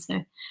scanned in.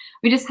 So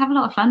we just have a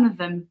lot of fun with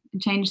them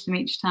and change them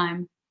each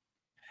time.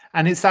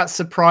 And it's that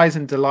surprise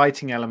and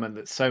delighting element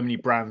that so many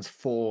brands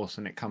force,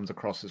 and it comes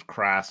across as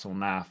crass or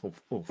naff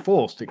or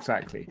forced,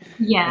 exactly.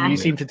 Yeah. And you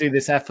seem to do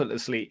this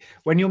effortlessly.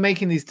 When you're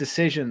making these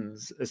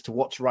decisions as to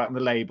what to write on the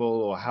label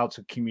or how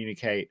to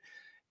communicate,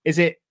 is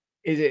it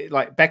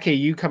like, Becky,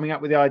 you coming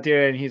up with the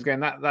idea and he's going,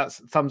 that's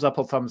thumbs up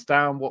or thumbs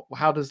down?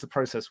 How does the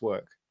process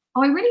work?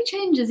 Oh, it really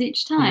changes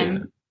each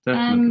time. Yeah,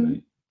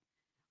 definitely.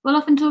 We'll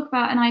often talk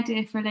about an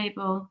idea for a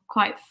label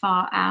quite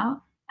far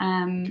out.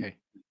 And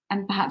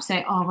perhaps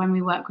say, when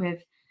we work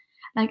with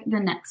like the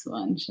next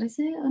one, should I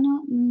say it or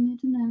not? I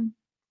don't know.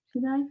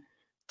 Should I?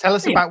 Tell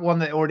us about one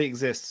that already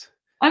exists.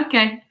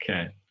 Okay.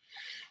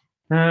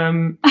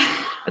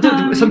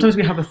 Sometimes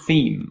we have a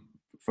theme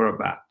for a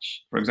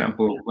batch. For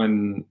example,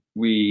 when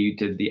we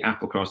did the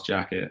Applecross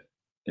jacket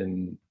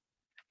in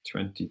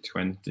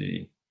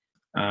 2020,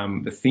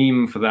 the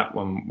theme for that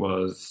one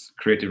was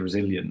creative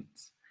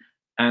resilience.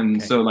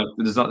 And so like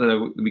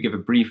we give a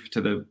brief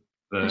to the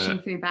pushing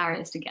through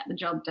barriers to get the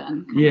job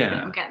done.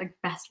 Or get the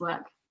best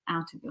work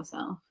out of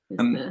yourself.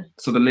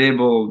 So the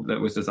label that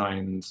was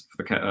designed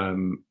for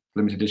the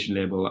limited edition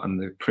label and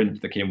the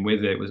print that came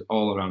with it was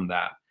all around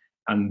that.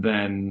 And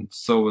then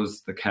so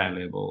was the care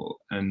label,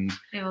 and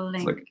they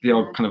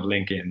all kind of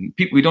link in.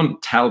 We don't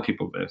tell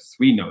people this.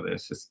 We know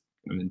this. It's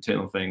an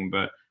internal thing,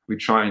 but we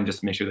try and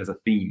just make sure there's a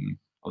theme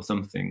of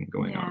something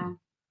going on.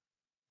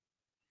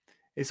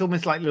 It's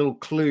almost like little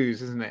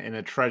clues, isn't it, in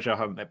a treasure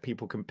hunt that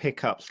people can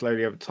pick up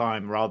slowly over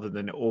time rather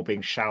than it all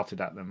being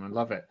shouted at them. I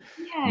love it.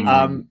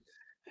 Yeah.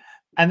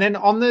 And then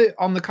on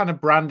the kind of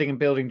branding and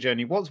building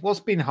journey, what's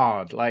been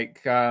hard?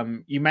 Like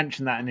you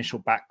mentioned that initial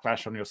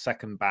backlash on your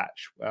second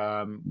batch.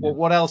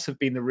 What else have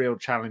been the real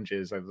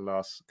challenges over the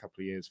last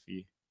couple of years for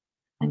you?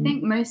 I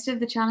think most of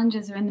the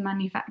challenges are in the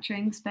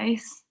manufacturing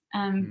space,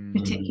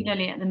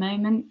 particularly at the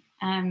moment,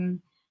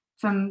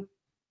 from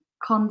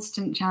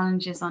constant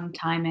challenges on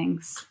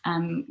timings.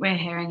 We're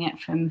hearing it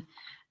from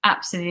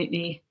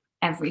absolutely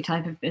every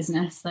type of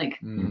business.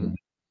 Like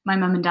my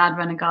mum and dad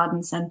run a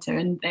garden centre,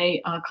 and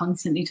they are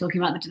constantly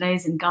talking about the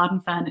delays in garden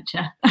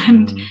furniture,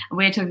 and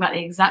we're talking about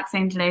the exact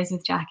same delays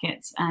with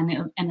jackets, and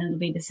it'll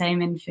be the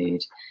same in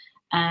food.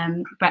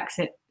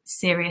 Brexit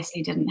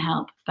seriously didn't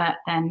help, but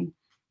then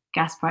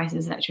gas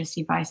prices,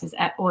 electricity prices,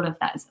 all of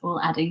that is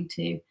all adding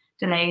to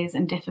delays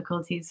and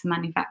difficulties for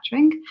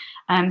manufacturing.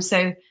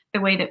 So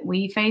the way that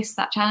we face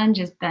that challenge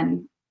is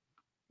then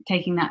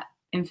taking that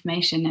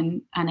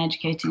information and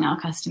educating our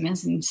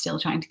customers, and still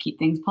trying to keep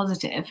things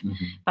positive,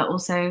 but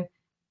also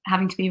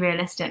having to be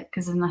realistic,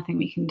 because there's nothing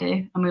we can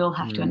do, and we all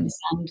have to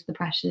understand the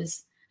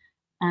pressures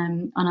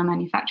on our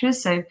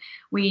manufacturers. So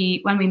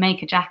when we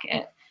make a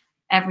jacket,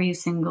 every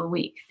single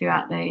week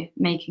throughout the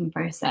making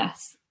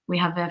process, we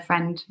have a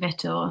friend,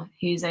 Vitor,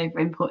 who's over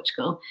in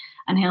Portugal,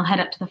 and he'll head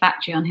up to the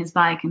factory on his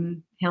bike,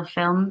 and he'll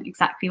film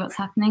exactly what's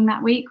happening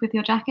that week with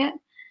your jacket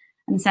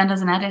and send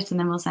us an edit, and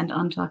then we'll send it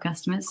on to our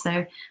customers.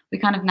 So we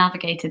kind of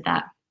navigated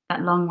that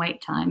long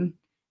wait time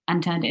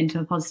and turned it into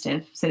a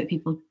positive, so that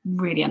people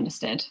really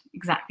understood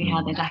exactly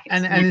how their jackets.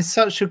 And it's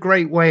such a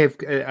great way of,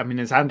 I mean,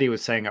 as Andy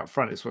was saying up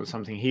front, it's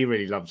something he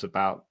really loves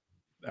about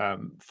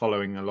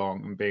following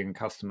along and being a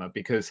customer,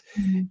 because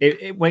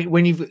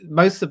when you've,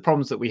 most of the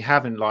problems that we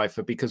have in life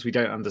are because we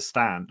don't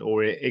understand, or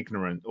we're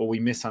ignorant, or we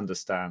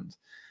misunderstand.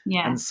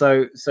 And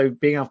so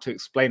being able to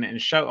explain it and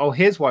show, oh,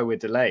 here's why we're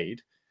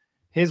delayed,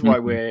 here's why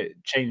we're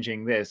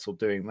changing this or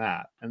doing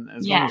that, and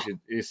as long as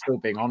you're still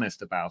being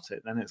honest about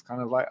it, then it's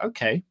kind of like,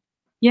 okay,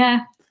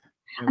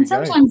 and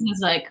sometimes there's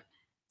like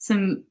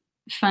some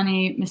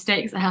funny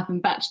mistakes that happen.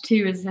 Batch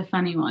 2 is a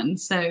funny one.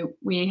 So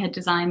we had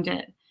designed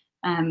it,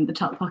 the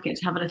top pocket,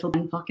 to have a little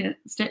pen pocket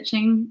stitch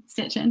in,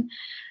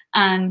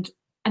 and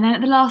then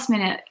at the last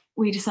minute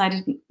we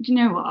decided, do you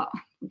know what,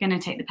 we're going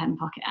to take the pen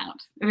pocket out.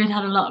 We'd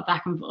had a lot of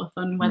back and forth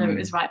on whether it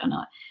was right or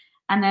not,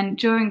 and then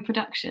during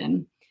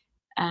production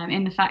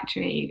in the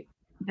factory,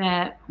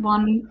 there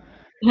one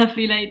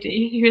lovely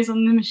lady who was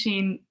on the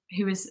machine,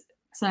 who was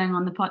sewing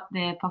on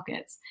the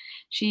pockets,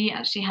 she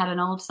actually had an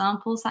old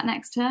sample sat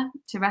next to her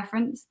to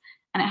reference,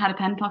 and it had a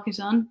pen pocket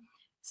on.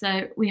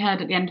 So we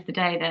heard at the end of the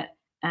day that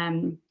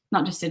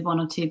not just did 1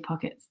 or 2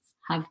 pockets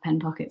have pen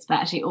pockets, but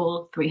actually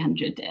all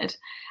 300 did.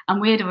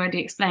 And we had already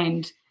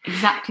explained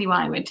exactly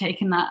why we'd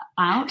taken that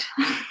out.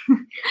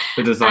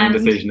 The design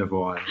decision of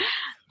why.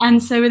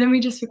 And so then we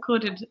just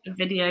recorded a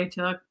video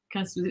to our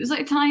customers. It was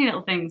like tiny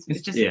little things. It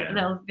was just a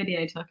little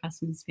video to our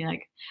customers to be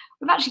like,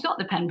 we've actually got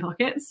the pen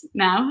pockets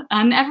now.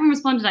 And everyone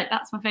responded like,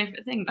 that's my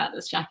favorite thing about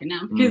this jacket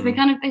now, because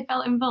they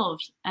felt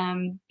involved,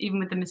 even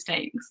with the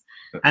mistakes.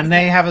 And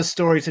they have a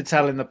story to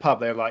tell in the pub.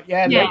 They're like,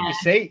 look,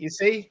 you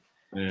see?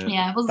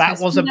 That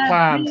wasn't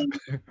planned.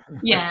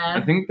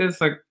 I think there's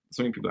like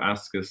so many people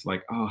ask us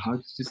like, oh, how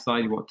did you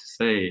decide what to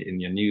say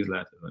in your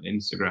newsletter on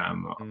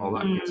Instagram, or all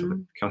that good sort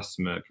of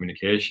customer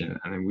communication?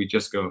 And then we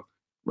just go,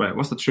 right,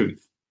 what's the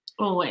truth?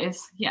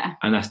 Always,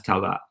 and let's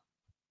tell that.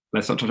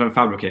 Let's not try to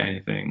fabricate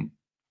anything,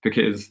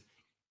 because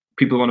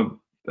people want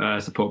to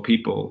support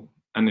people,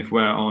 and if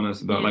we're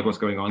honest about like what's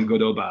going on,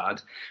 good or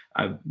bad,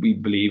 we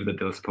believe that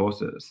they'll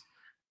support us.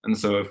 And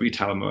so if we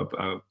tell them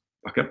about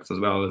backups as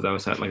well as I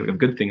said, like the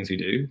good things we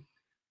do,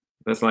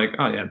 that's like,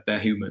 oh yeah, they're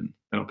human,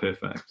 they're not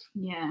perfect.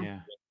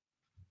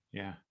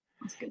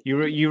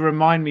 You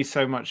remind me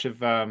so much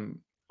of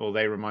or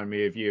they remind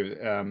me of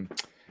you.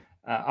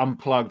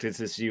 Unplugged is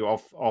this new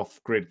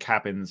off-grid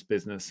cabins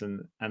business,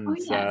 and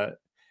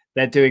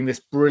they're doing this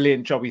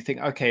brilliant job. You think,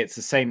 okay, it's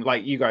the same,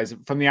 like you guys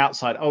from the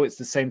outside, oh, it's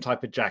the same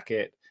type of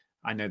jacket.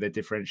 I know they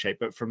differentiate,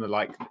 but from the,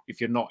 like,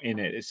 if you're not in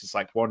it, it's just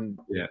like 4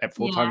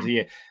 times a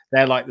year.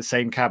 They're like the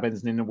same cabins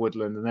and in the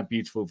woodland, and they're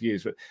beautiful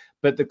views.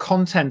 But the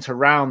content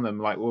around them,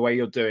 like the way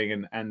you're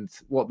doing, and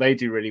what they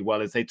do really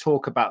well is they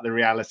talk about the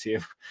reality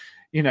of,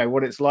 you know,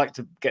 what it's like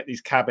to get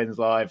these cabins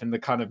live, and the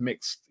kind of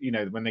mixed, you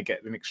know, when they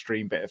get an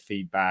extreme bit of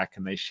feedback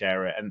and they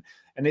share it. And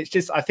it's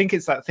just, I think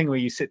it's that thing where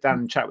you sit down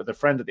and chat with a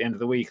friend at the end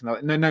of the week, and they're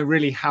like, no,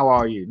 really, how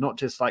are you? Not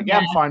just like,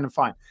 I'm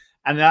fine.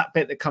 And that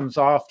bit that comes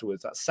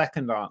afterwards, that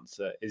second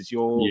answer, is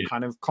your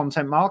kind of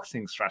content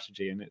marketing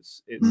strategy, and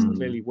it's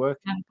clearly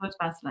working. I haven't thought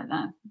about it like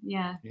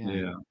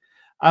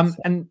that.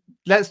 And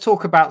let's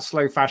talk about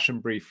slow fashion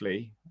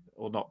briefly,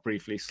 or not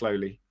briefly,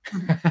 slowly.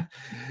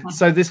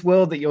 So this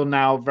world that you're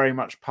now very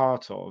much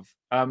part of,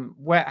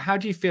 how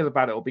do you feel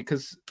about it all?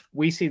 Because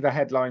we see the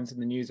headlines in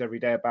the news every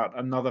day about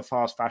another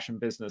fast fashion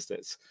business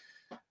that's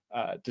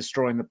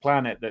destroying the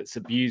planet, that's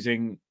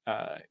abusing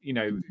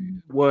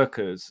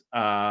workers,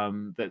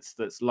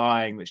 that's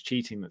lying, that's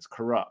cheating, that's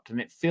corrupt,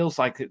 and it feels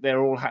like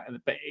they're all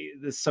but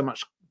there's so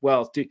much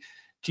wealth. Do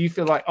you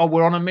feel like, oh,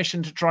 we're on a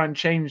mission to try and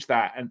change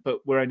that, but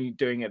we're only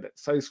doing it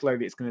so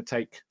slowly it's going to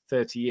take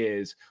 30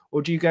 years?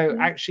 Or do you go,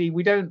 actually,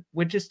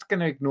 we're just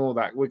going to ignore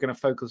that, we're going to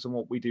focus on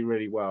what we do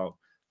really well?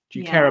 Do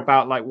you care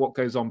about like what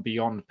goes on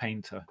beyond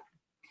Paynter?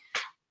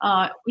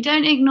 We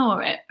don't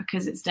ignore it,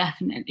 because it's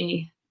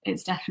definitely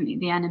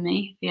the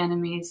enemy. The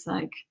enemy is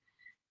like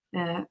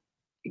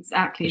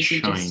exactly as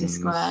you just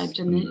described,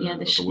 and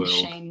the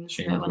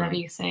shanes, whatever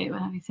you say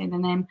the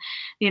name,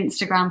 the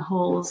Instagram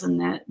hauls, and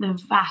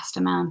the vast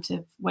amount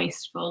of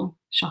wasteful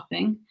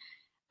shopping.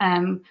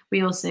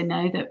 We also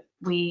know that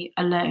we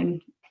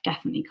alone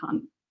definitely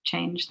can't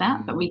change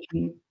that, but we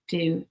can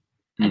do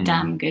a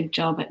damn good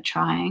job at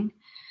trying.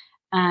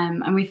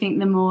 And we think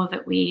the more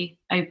that we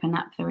open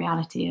up the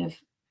reality of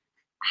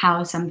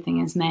how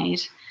something is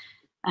made,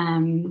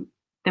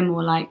 the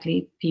more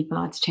likely people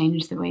are to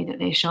change the way that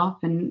they shop.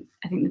 And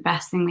I think the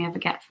best thing we ever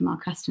get from our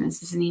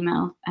customers is an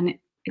email. And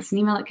it's an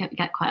email that we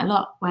get quite a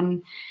lot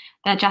when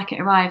their jacket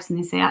arrives and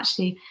they say,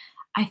 actually,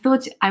 I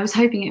was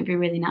hoping it would be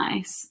really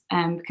nice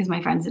because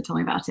my friends had told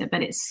me about it,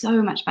 but it's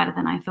so much better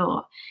than I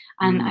thought.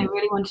 And I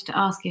really wanted to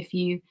ask if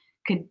you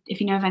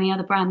know of any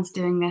other brands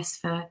doing this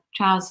for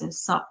trousers,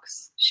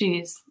 socks,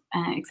 shoes,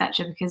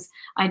 etc., because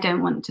I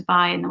don't want to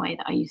buy in the way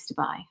that I used to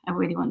buy. I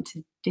really want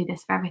to do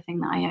this for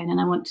everything that I own,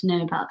 and I want to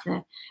know about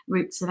the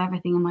roots of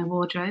everything in my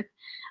wardrobe.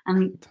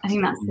 And I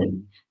think that's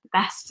the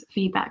best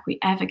feedback we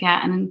ever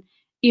get. And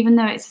even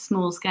though it's a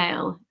small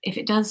scale, if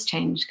it does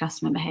change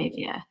customer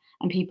behavior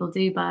and people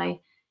do buy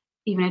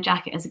even a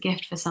jacket as a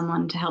gift for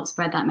someone to help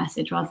spread that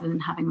message rather than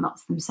having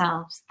lots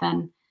themselves,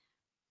 then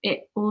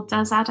it all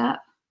does add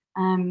up.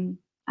 And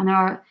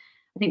I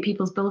think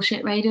people's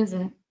bullshit radars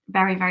are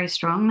very, very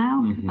strong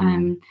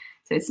now.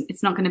 So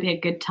it's not going to be a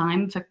good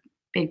time for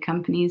big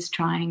companies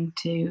trying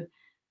to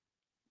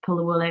pull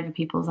the wool over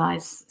people's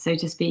eyes, so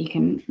to speak,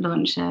 and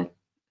launch a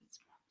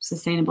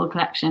sustainable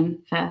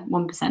collection for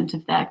 1%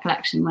 of their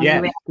collection.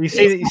 You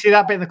see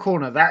that bit in the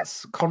corner,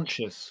 that's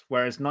conscious,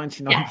 whereas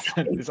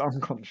 99% is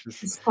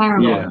unconscious. It's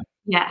terrible.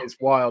 It's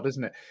wild,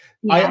 isn't it?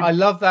 I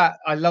love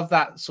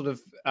that sort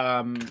of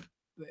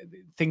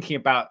thinking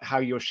about how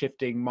you're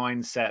shifting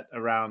mindset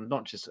around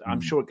not just, I'm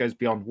sure it goes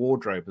beyond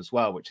wardrobe as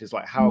well, which is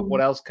like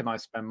what else can I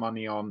spend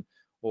money on,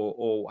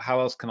 or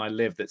how else can I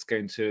live that's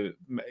going to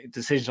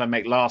decisions I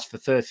make last for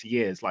 30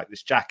 years, like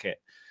this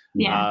jacket.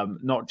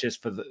 Not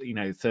just for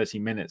the 30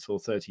 minutes or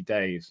 30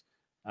 days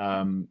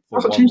for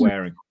one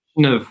wearing.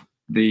 Of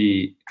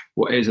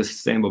what is a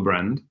sustainable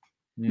brand,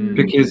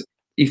 because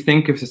you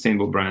think of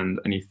sustainable brand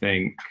and you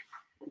think,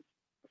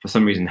 for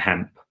some reason,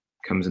 hemp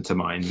comes into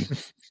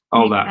mind.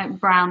 All that like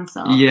brown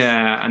socks,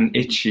 and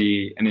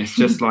itchy, and it's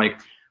just like,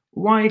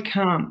 why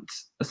can't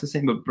a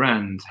sustainable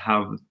brand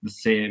have the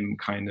same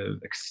kind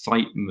of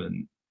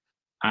excitement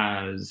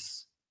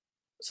as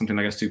something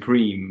like a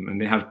Supreme, and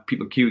they have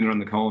people queuing around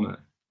the corner?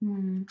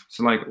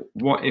 So like,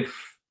 what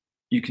if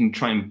you can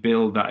try and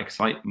build that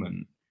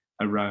excitement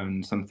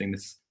around something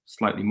that's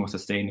slightly more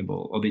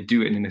sustainable, or they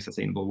do it in a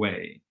sustainable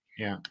way?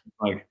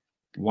 Like,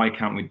 why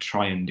can't we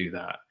try and do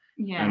that?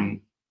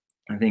 And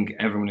I think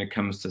when it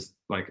comes to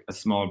like a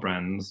small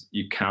brands,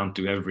 you can't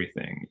do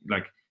everything.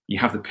 Like, you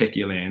have to pick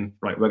your lane,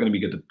 right? We're going to be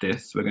good at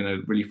this. We're going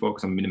to really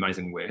focus on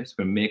minimizing waste.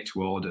 We're going to make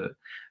to order,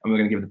 and we're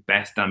going to give the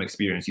best damn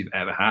experience you've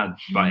ever had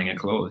buying a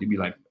clothes. You'd be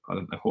like,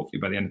 hopefully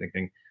by the end,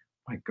 thinking,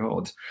 my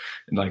God,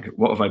 and like,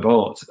 what have I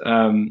bought?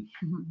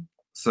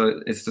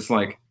 So it's just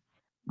like,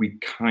 we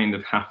kind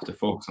of have to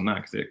focus on that,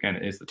 because again,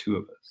 it is the two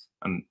of us,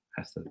 and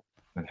has to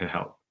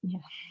help.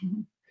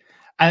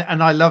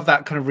 And I love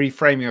that kind of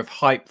reframing of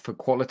hype for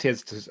quality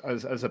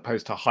as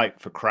opposed to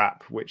hype for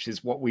crap, which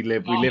is what we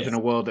live. We live in a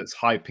world that's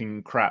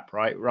hyping crap,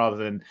 right? Rather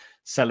than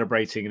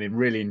celebrating and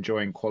really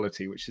enjoying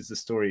quality, which is the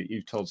story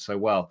you've told so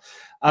well.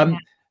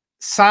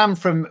 Sam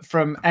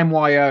from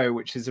MYO,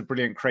 which is a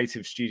brilliant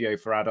creative studio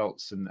for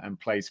adults and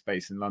play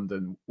space in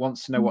London,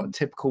 wants to know what a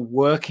typical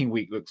working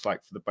week looks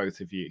like for the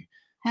both of you.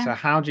 So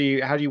how do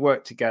you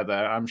work together?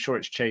 I'm sure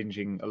it's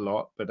changing a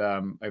lot, but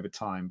over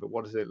time. But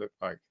what does it look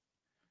like?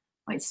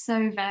 It's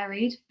so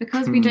varied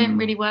because we don't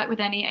really work with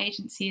any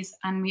agencies,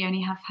 and we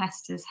only have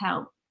Hester's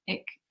help.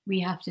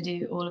 We have to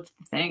do all of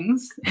the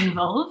things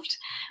involved,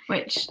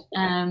 which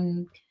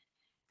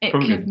it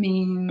Probably could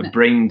mean a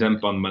brain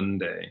dump on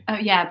Monday. Oh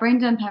yeah, brain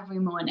dump every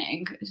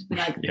morning. Just be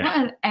like,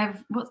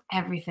 what's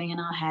everything in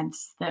our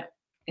heads that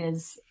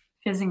is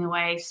fizzing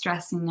away,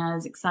 stressing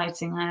us,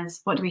 exciting us?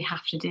 What do we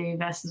have to do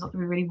versus what do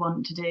we really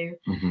want to do?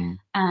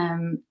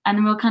 And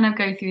then we'll kind of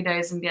go through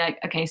those and be like,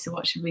 okay, so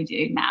what should we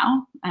do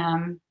now?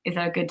 Is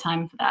there a good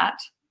time for that?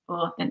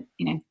 Or then,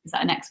 is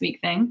that a next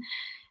week thing?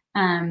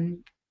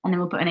 And then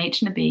we'll put an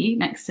H and a B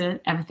next to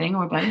everything,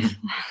 or both.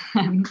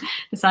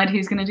 Decide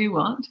who's going to do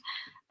what.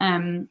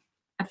 I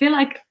feel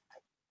like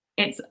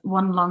it's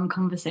one long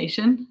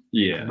conversation.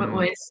 But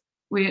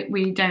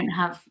we don't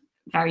have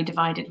very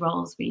divided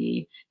roles.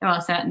 There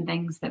are certain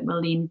things that we'll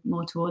lean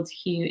more towards.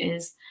 Huw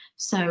is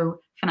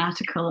so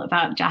fanatical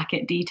about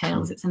jacket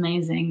details. It's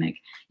amazing. Like,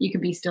 you could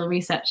be still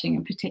researching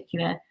a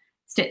particular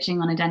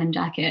stitching on a denim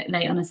jacket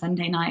late on a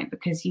Sunday night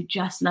because you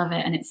just love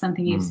it, and it's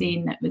something you've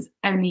seen that was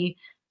only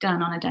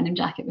done on a denim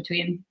jacket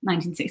between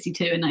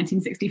 1962 and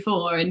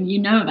 1964, and you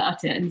know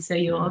about it, and so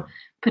you're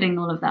putting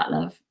all of that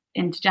love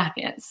into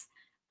jackets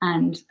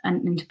and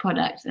into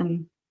product.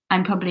 And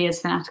I'm probably as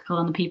fanatical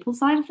on the people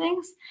side of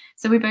things.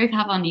 So we both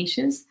have our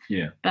niches.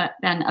 But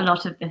then a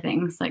lot of the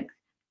things, like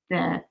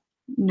the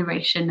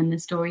narration and the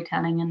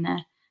storytelling and the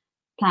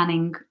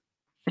planning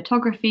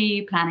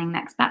photography, planning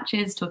next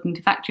batches, talking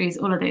to factories,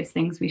 all of those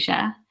things we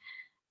share.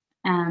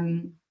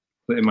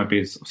 It might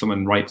be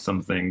someone writes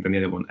something, then the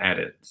other one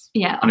edits.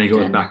 Yeah, and it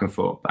goes back and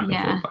forth, back and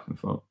yeah. forth, back and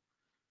forth.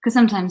 Because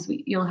sometimes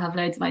you'll have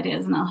loads of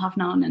ideas and I'll have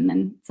none, and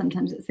then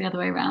sometimes it's the other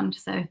way around.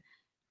 So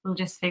we'll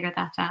just figure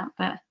that out.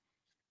 But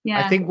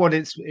yeah, I think what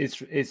it's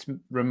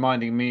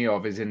reminding me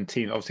of is in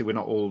team. Obviously, we're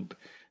not all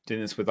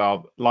doing this with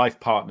our life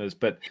partners,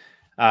 but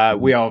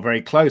we are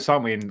very close,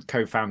 aren't we? In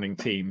co-founding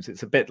teams,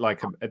 it's a bit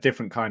like a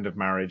different kind of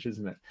marriage,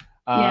 isn't it?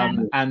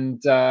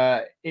 And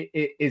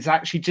it is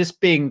actually just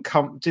being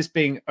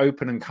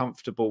open and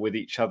comfortable with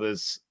each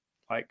other's,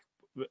 like,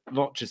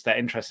 not just their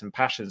interests and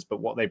passions,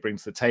 but what they bring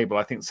to the table.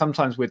 I think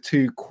sometimes we're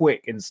too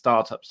quick in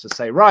startups to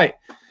say, right,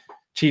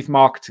 chief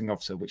marketing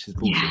officer, which is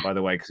bullshit, by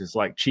the way, because it's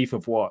like, chief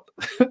of what?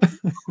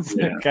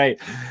 Okay.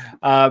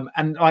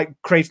 And like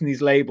creating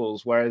these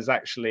labels, whereas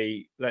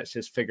actually let's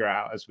just figure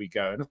out as we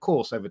go. And of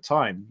course, over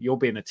time, you'll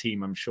be in a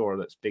team, I'm sure,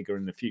 that's bigger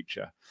in the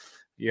future.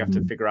 You have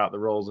to figure out the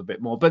roles a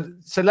bit more. But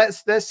so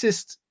let's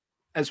just,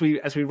 as we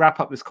wrap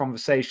up this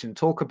conversation,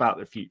 talk about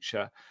the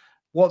future.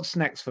 What's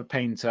next for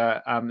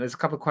Paynter? There's a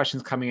couple of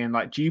questions coming in,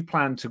 like, do you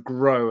plan to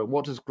grow, and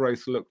what does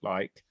growth look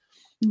like?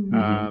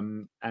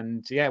 And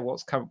yeah,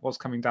 what's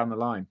coming down the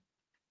line?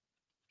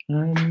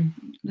 What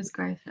does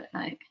growth look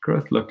like?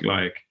 Growth look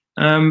like?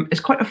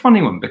 It's quite a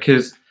funny one,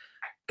 because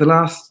the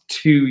last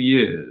 2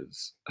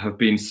 years have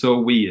been so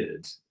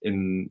weird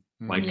in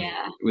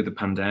with the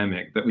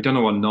pandemic that we don't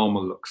know what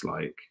normal looks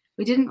like.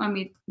 We didn't when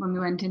we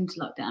went into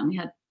lockdown. We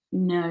had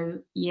no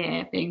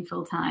year being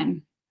full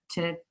time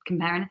to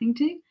compare anything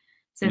to.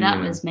 So that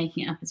was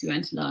making it up as we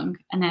went along.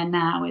 And then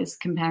now is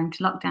comparing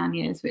to lockdown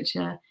years, which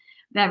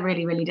they're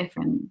really, really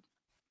different,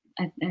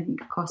 I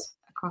think,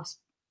 across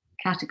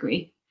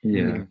category.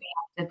 Yeah. We have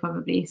to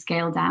probably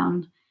scale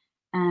down.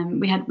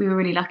 We were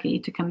really lucky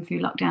to come through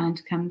lockdown and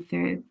to come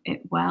through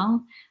it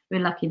well. We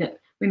were lucky that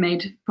we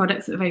made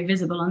products that were very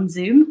visible on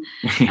Zoom,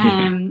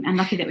 and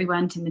lucky that we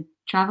weren't in the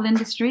travel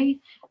industry.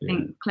 I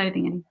think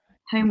clothing and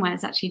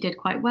homewares actually did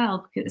quite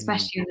well, because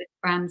especially with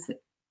brands that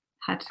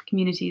had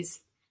communities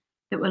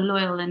that were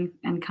loyal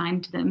and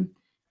kind to them,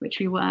 which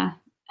we were.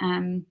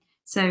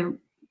 So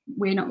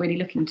we're not really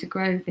looking to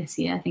grow this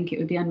year. I think it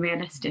would be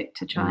unrealistic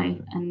to try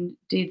and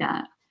do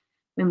that.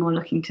 We're more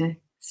looking to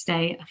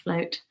stay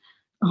afloat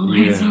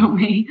always, aren't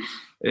we?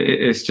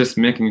 It's just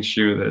making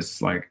sure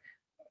there's, like,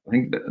 I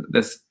think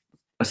there's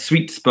a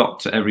sweet spot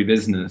to every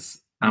business,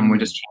 and we're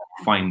just trying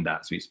to find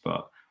that sweet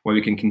spot where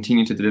we can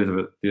continue to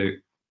deliver the,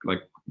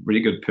 like, really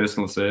good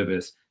personal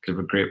service,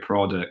 deliver a great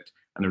product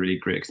and a really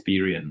great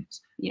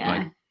experience.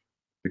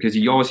 Because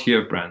you always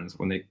hear of brands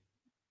when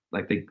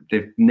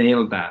they've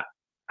nailed that,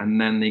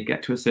 and then they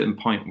get to a certain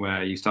point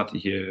where you start to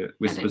hear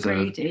whispers of,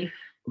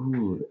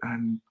 "Ooh,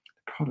 the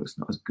product's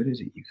not as good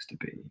as it used to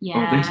be.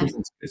 Oh, this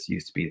isn't as it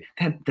used to be.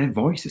 Their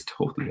voice is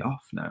totally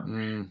off now."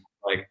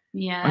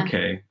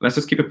 Okay, let's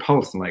just keep a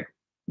pulse on, like,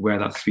 where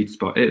that sweet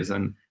spot is.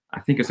 And I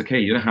think it's okay.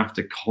 You don't have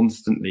to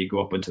constantly go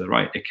up and to the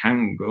right. It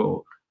can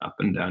go up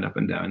and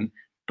down,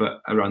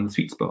 but around the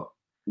sweet spot.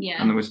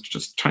 And I was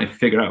just trying to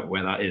figure out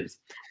where that is.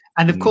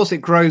 And of course, it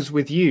grows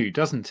with you,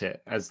 doesn't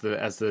it, as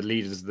the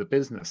leaders of the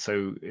business?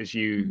 So as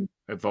you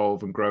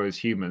evolve and grow as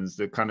humans,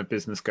 the kind of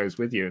business goes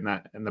with you,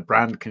 and the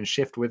brand can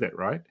shift with it,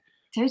 right?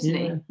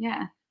 Totally,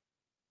 yeah.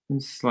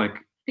 It's like,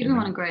 people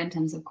want to grow in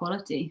terms of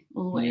quality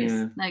always.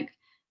 Like,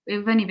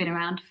 we've only been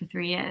around for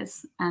 3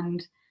 years,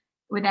 and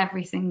with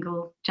every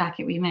single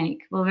jacket we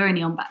make, well, we're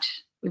only on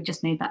batch. We've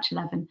just made batch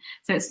 11,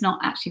 so it's not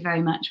actually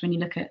very much when you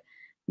look at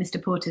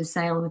Mr. Porter's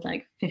sale with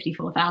like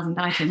 54,000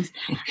 items.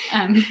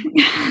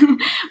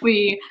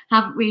 We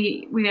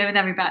with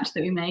every batch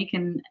that we make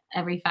and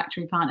every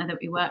factory partner that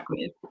we work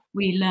with,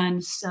 we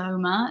learn so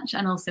much,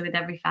 and also with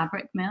every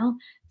fabric mill.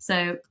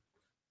 So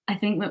I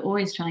think we're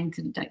always trying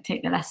to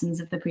take the lessons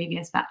of the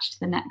previous batch to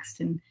the next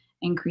and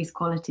increase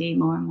quality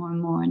more and more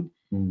and more. And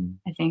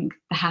I think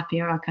the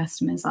happier our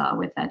customers are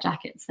with their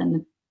jackets, then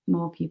the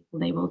more people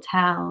they will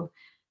tell.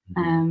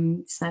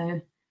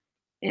 So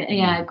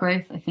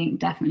growth, I think,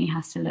 definitely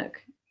has to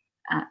look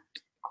at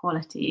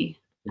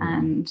quality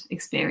and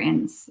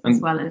experience as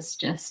well as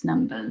just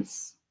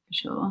numbers, for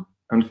sure.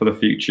 And for the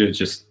future,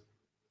 just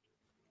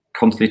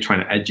constantly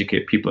trying to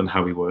educate people on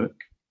how we work,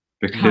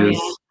 because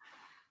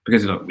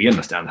look, we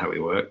understand how we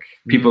work.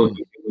 People who've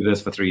been with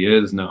us for 3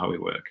 years know how we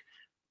work,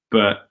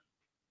 but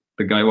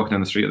the guy walking down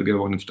the street or the girl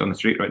walking down the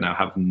street right now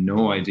have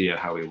no idea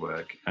how we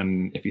work.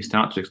 And if you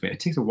start to explain, it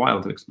takes a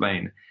while to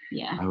explain.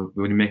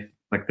 When you make,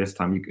 like, this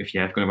time, if you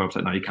have going to a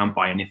website now, you can't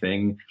buy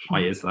anything. Why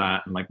is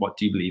that? And, like, what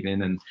do you believe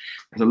in? And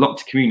there's a lot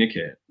to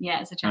communicate.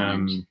 Yeah, it's a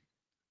challenge.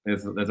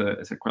 It's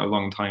quite a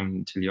long time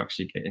until you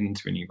actually get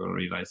into it and you go to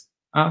realize,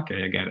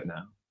 okay, I get it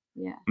now.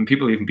 Yeah. And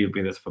people been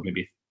doing this for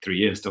maybe 3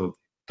 years still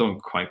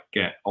don't quite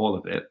get all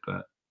of it,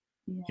 but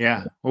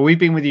yeah. Well, we've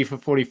been with you for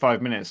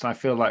 45 minutes, and I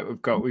feel like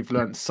we've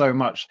learned so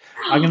much.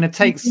 I'm going to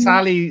take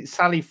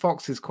Sally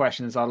Fox's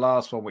question as our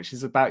last one, which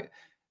is about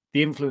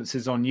the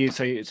influences on you.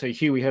 So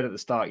Huw, we heard at the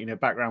start,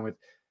 background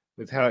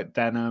with her at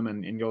Denim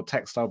and in your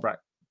textile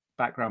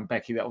background,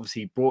 Becky, that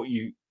obviously brought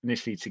you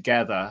initially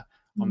together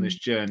on this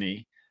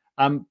journey.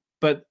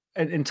 But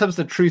in terms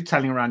of the truth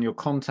telling around your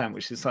content,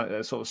 which is like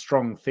a sort of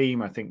strong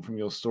theme, I think, from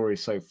your story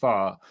so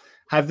far,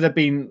 have there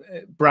been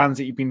brands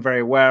that you've been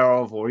very aware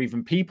of, or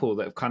even people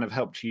that have kind of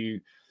helped you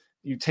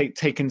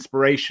take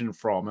inspiration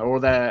from? Or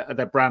are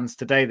there brands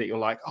today that you're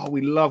like, oh,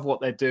 we love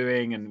what they're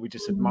doing and we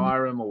just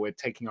admire them, or we're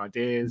taking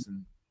ideas?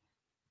 And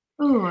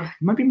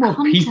maybe more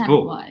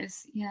people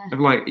wise, yeah.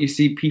 Like, you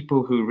see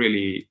people who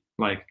really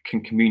like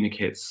can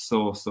communicate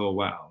so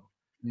well.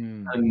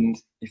 And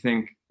you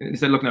think,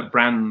 instead of looking at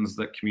brands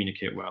that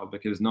communicate well,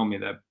 because normally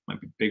there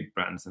might be big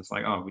brands and it's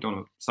like, oh, we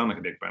don't sound like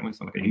a big brand, we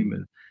sound like a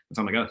human, we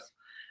sound like us.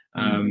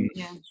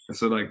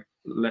 So like,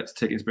 let's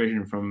take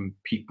inspiration from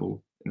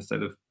people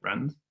instead of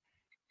brands.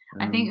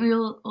 I think we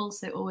all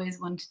also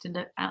always wanted to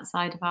look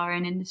outside of our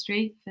own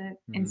industry for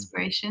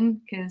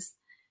inspiration, because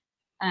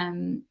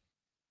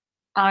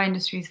our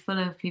industry is full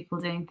of people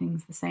doing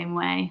things the same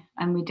way,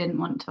 and we didn't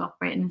want to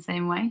operate in the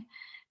same way.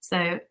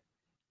 So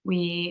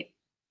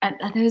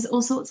there was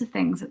all sorts of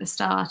things at the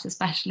start,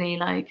 especially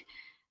like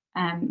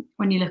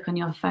when you look on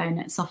your phone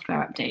at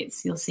software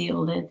updates, you'll see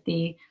all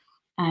the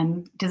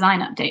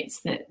design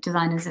updates that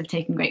designers have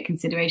taken great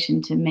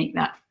consideration to make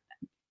that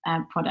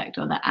product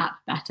or that app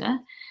better.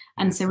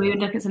 And so we would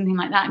look at something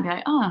like that and be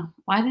like, oh,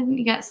 why didn't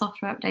you get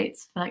software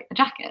updates for like a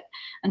jacket?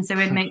 And so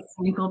we'd make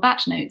something called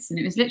batch notes, and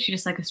it was literally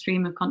just like a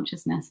stream of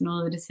consciousness and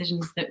all the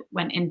decisions that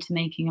went into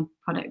making a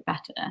product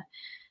better.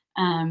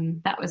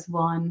 That was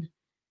one.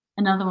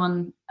 Another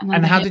one.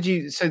 And how did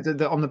you, so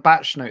on the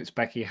batch notes,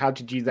 Becky, how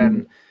did you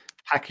then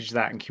package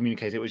that and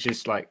communicate? It was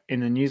just like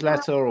in a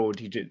newsletter, or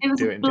did you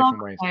do it in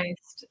different ways?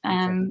 Post,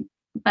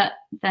 but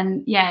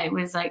then, yeah, it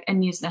was like a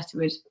newsletter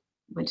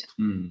would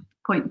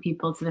point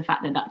people to the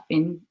fact that that's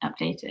been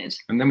updated.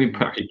 And then we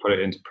actually put it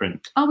into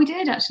print. Oh, we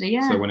did actually,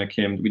 yeah. So when it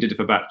came, we did it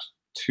for batch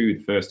 2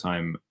 the first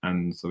time,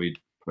 and so we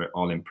put it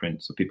all in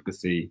print so people could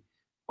see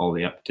all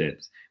the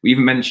updates. We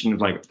even mentioned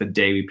like the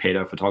day we paid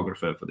our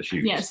photographer for the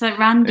shoot. Yeah, it's like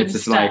random It's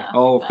just stuff, like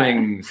all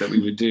things that we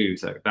would do.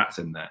 So that's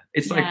in there.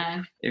 It's like,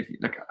 yeah. if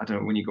like, I don't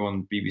know, when you go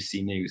on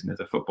BBC News and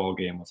there's a football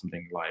game or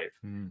something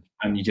live,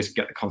 and you just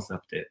get the constant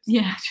updates.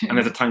 Yeah, true. And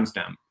there's a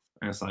timestamp,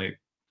 and it's like,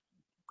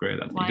 great.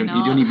 Why you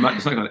don't need much.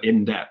 It's not like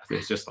in depth.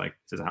 It's just like,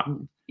 does it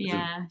happen?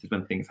 Yeah. It's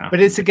when things happen.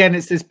 But it's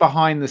this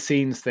behind the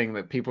scenes thing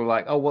that people are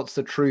like, oh, what's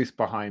the truth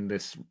behind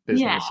this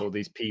business or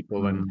these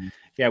people? And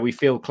yeah, we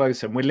feel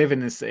closer. And we live in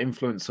this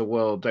influencer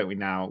world, don't we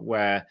now,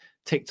 where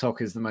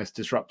TikTok is the most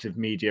disruptive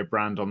media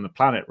brand on the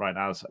planet right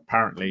now,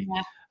 apparently.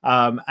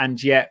 Yeah.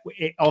 And yet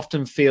it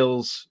often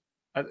feels,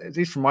 at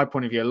least from my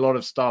point of view, a lot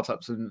of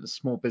startups and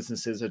small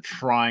businesses are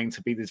trying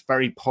to be this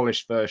very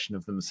polished version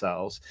of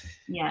themselves,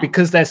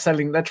 because they're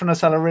trying to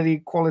sell a really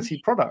quality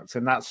product,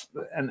 and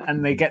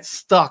and they get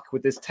stuck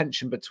with this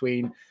tension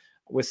between,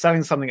 we're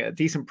selling something at a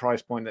decent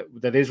price point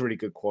that is really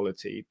good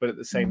quality, but at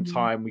the same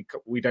time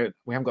we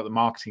haven't got the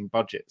marketing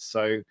budget.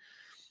 So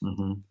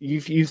you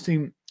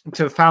seem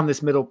to have found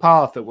this middle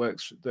path that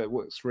works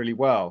really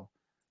well.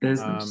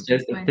 There's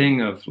the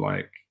thing of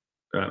like,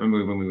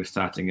 remember when we were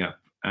starting up,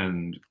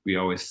 and we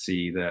always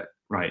see that,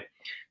 right,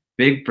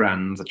 big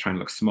brands are trying to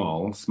look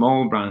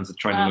small brands are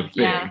trying to look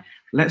big. Yeah.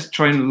 Let's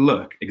try and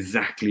look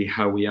exactly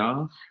how we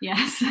are.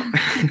 Yes.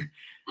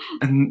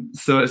 And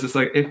so it's just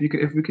like, if we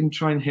can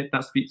try and hit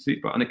that sweet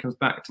spot, and it comes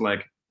back to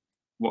like,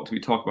 what do we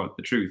talk about?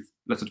 The truth.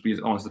 Let's just be as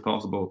honest as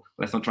possible.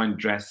 Let's not try and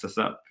dress us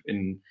up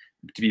to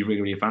be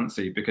really, really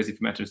fancy, because if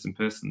you met us in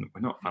person,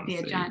 we're not fancy.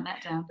 It'd be a giant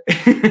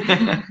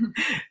letdown.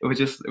 We're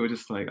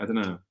just like, I don't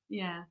know.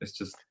 Yeah. It's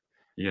just,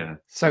 yeah.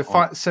 So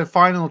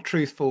final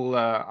truthful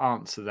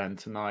answer then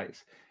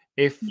tonight.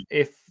 If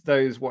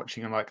those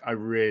watching are like, I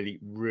really,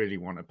 really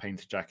want a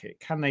Paynter jacket,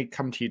 can they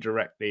come to you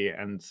directly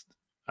and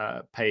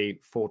pay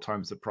 4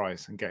 times the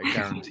price and get a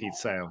guaranteed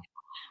sale?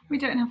 We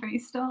don't have any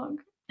stock.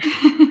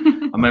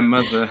 And my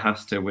mother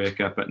has to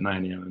wake up at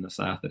 9 AM on a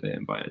Saturday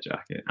and buy a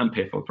jacket and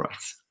pay full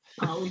price.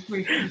 Oh,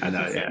 I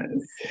know, yeah.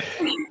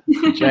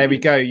 There we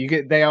go.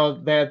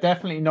 They're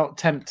definitely not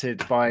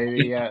tempted by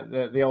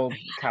the old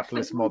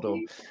capitalist model.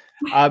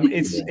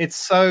 It's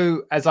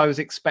so, as I was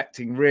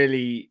expecting,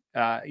 really.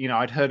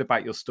 I'd heard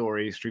about your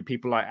stories through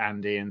people like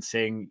Andy and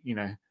seeing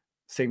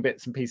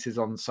bits and pieces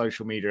on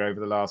social media over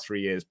the last 3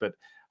 years, but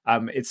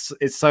it's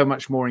so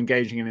much more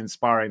engaging and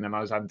inspiring than I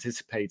was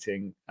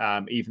anticipating,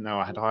 even though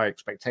I had high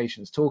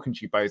expectations talking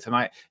to you both.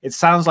 And it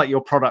sounds like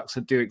your products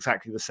do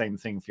exactly the same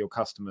thing for your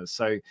customers.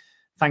 So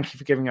thank you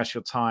for giving us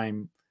your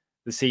time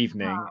this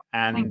evening.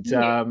 And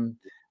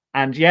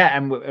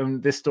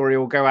this story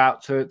will go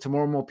out to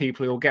more and more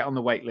people who will get on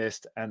the wait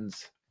list and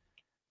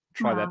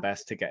try their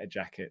best to get a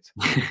jacket.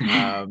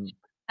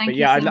 Thank but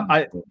you yeah, so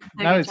much.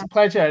 no, it's a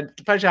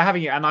pleasure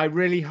having you. And I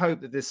really hope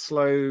that this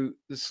slow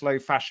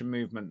fashion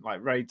movement,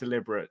 like very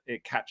deliberate,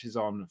 it catches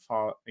on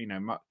far. You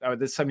know,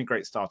 there's so many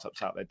great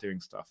startups out there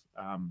doing stuff.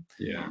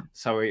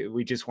 So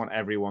we just want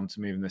everyone to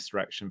move in this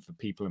direction for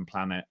people and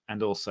planet,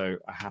 and also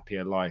a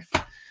happier life,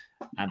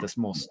 and a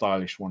more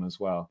stylish one as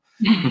well.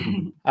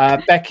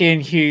 Becky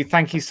and Huw,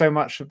 thank you so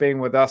much for being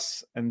with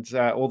us, and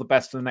all the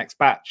best for the next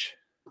batch.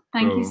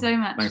 Thank you so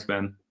much. Thanks,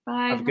 Ben.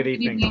 Bye. Have a good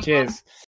evening. Cheers.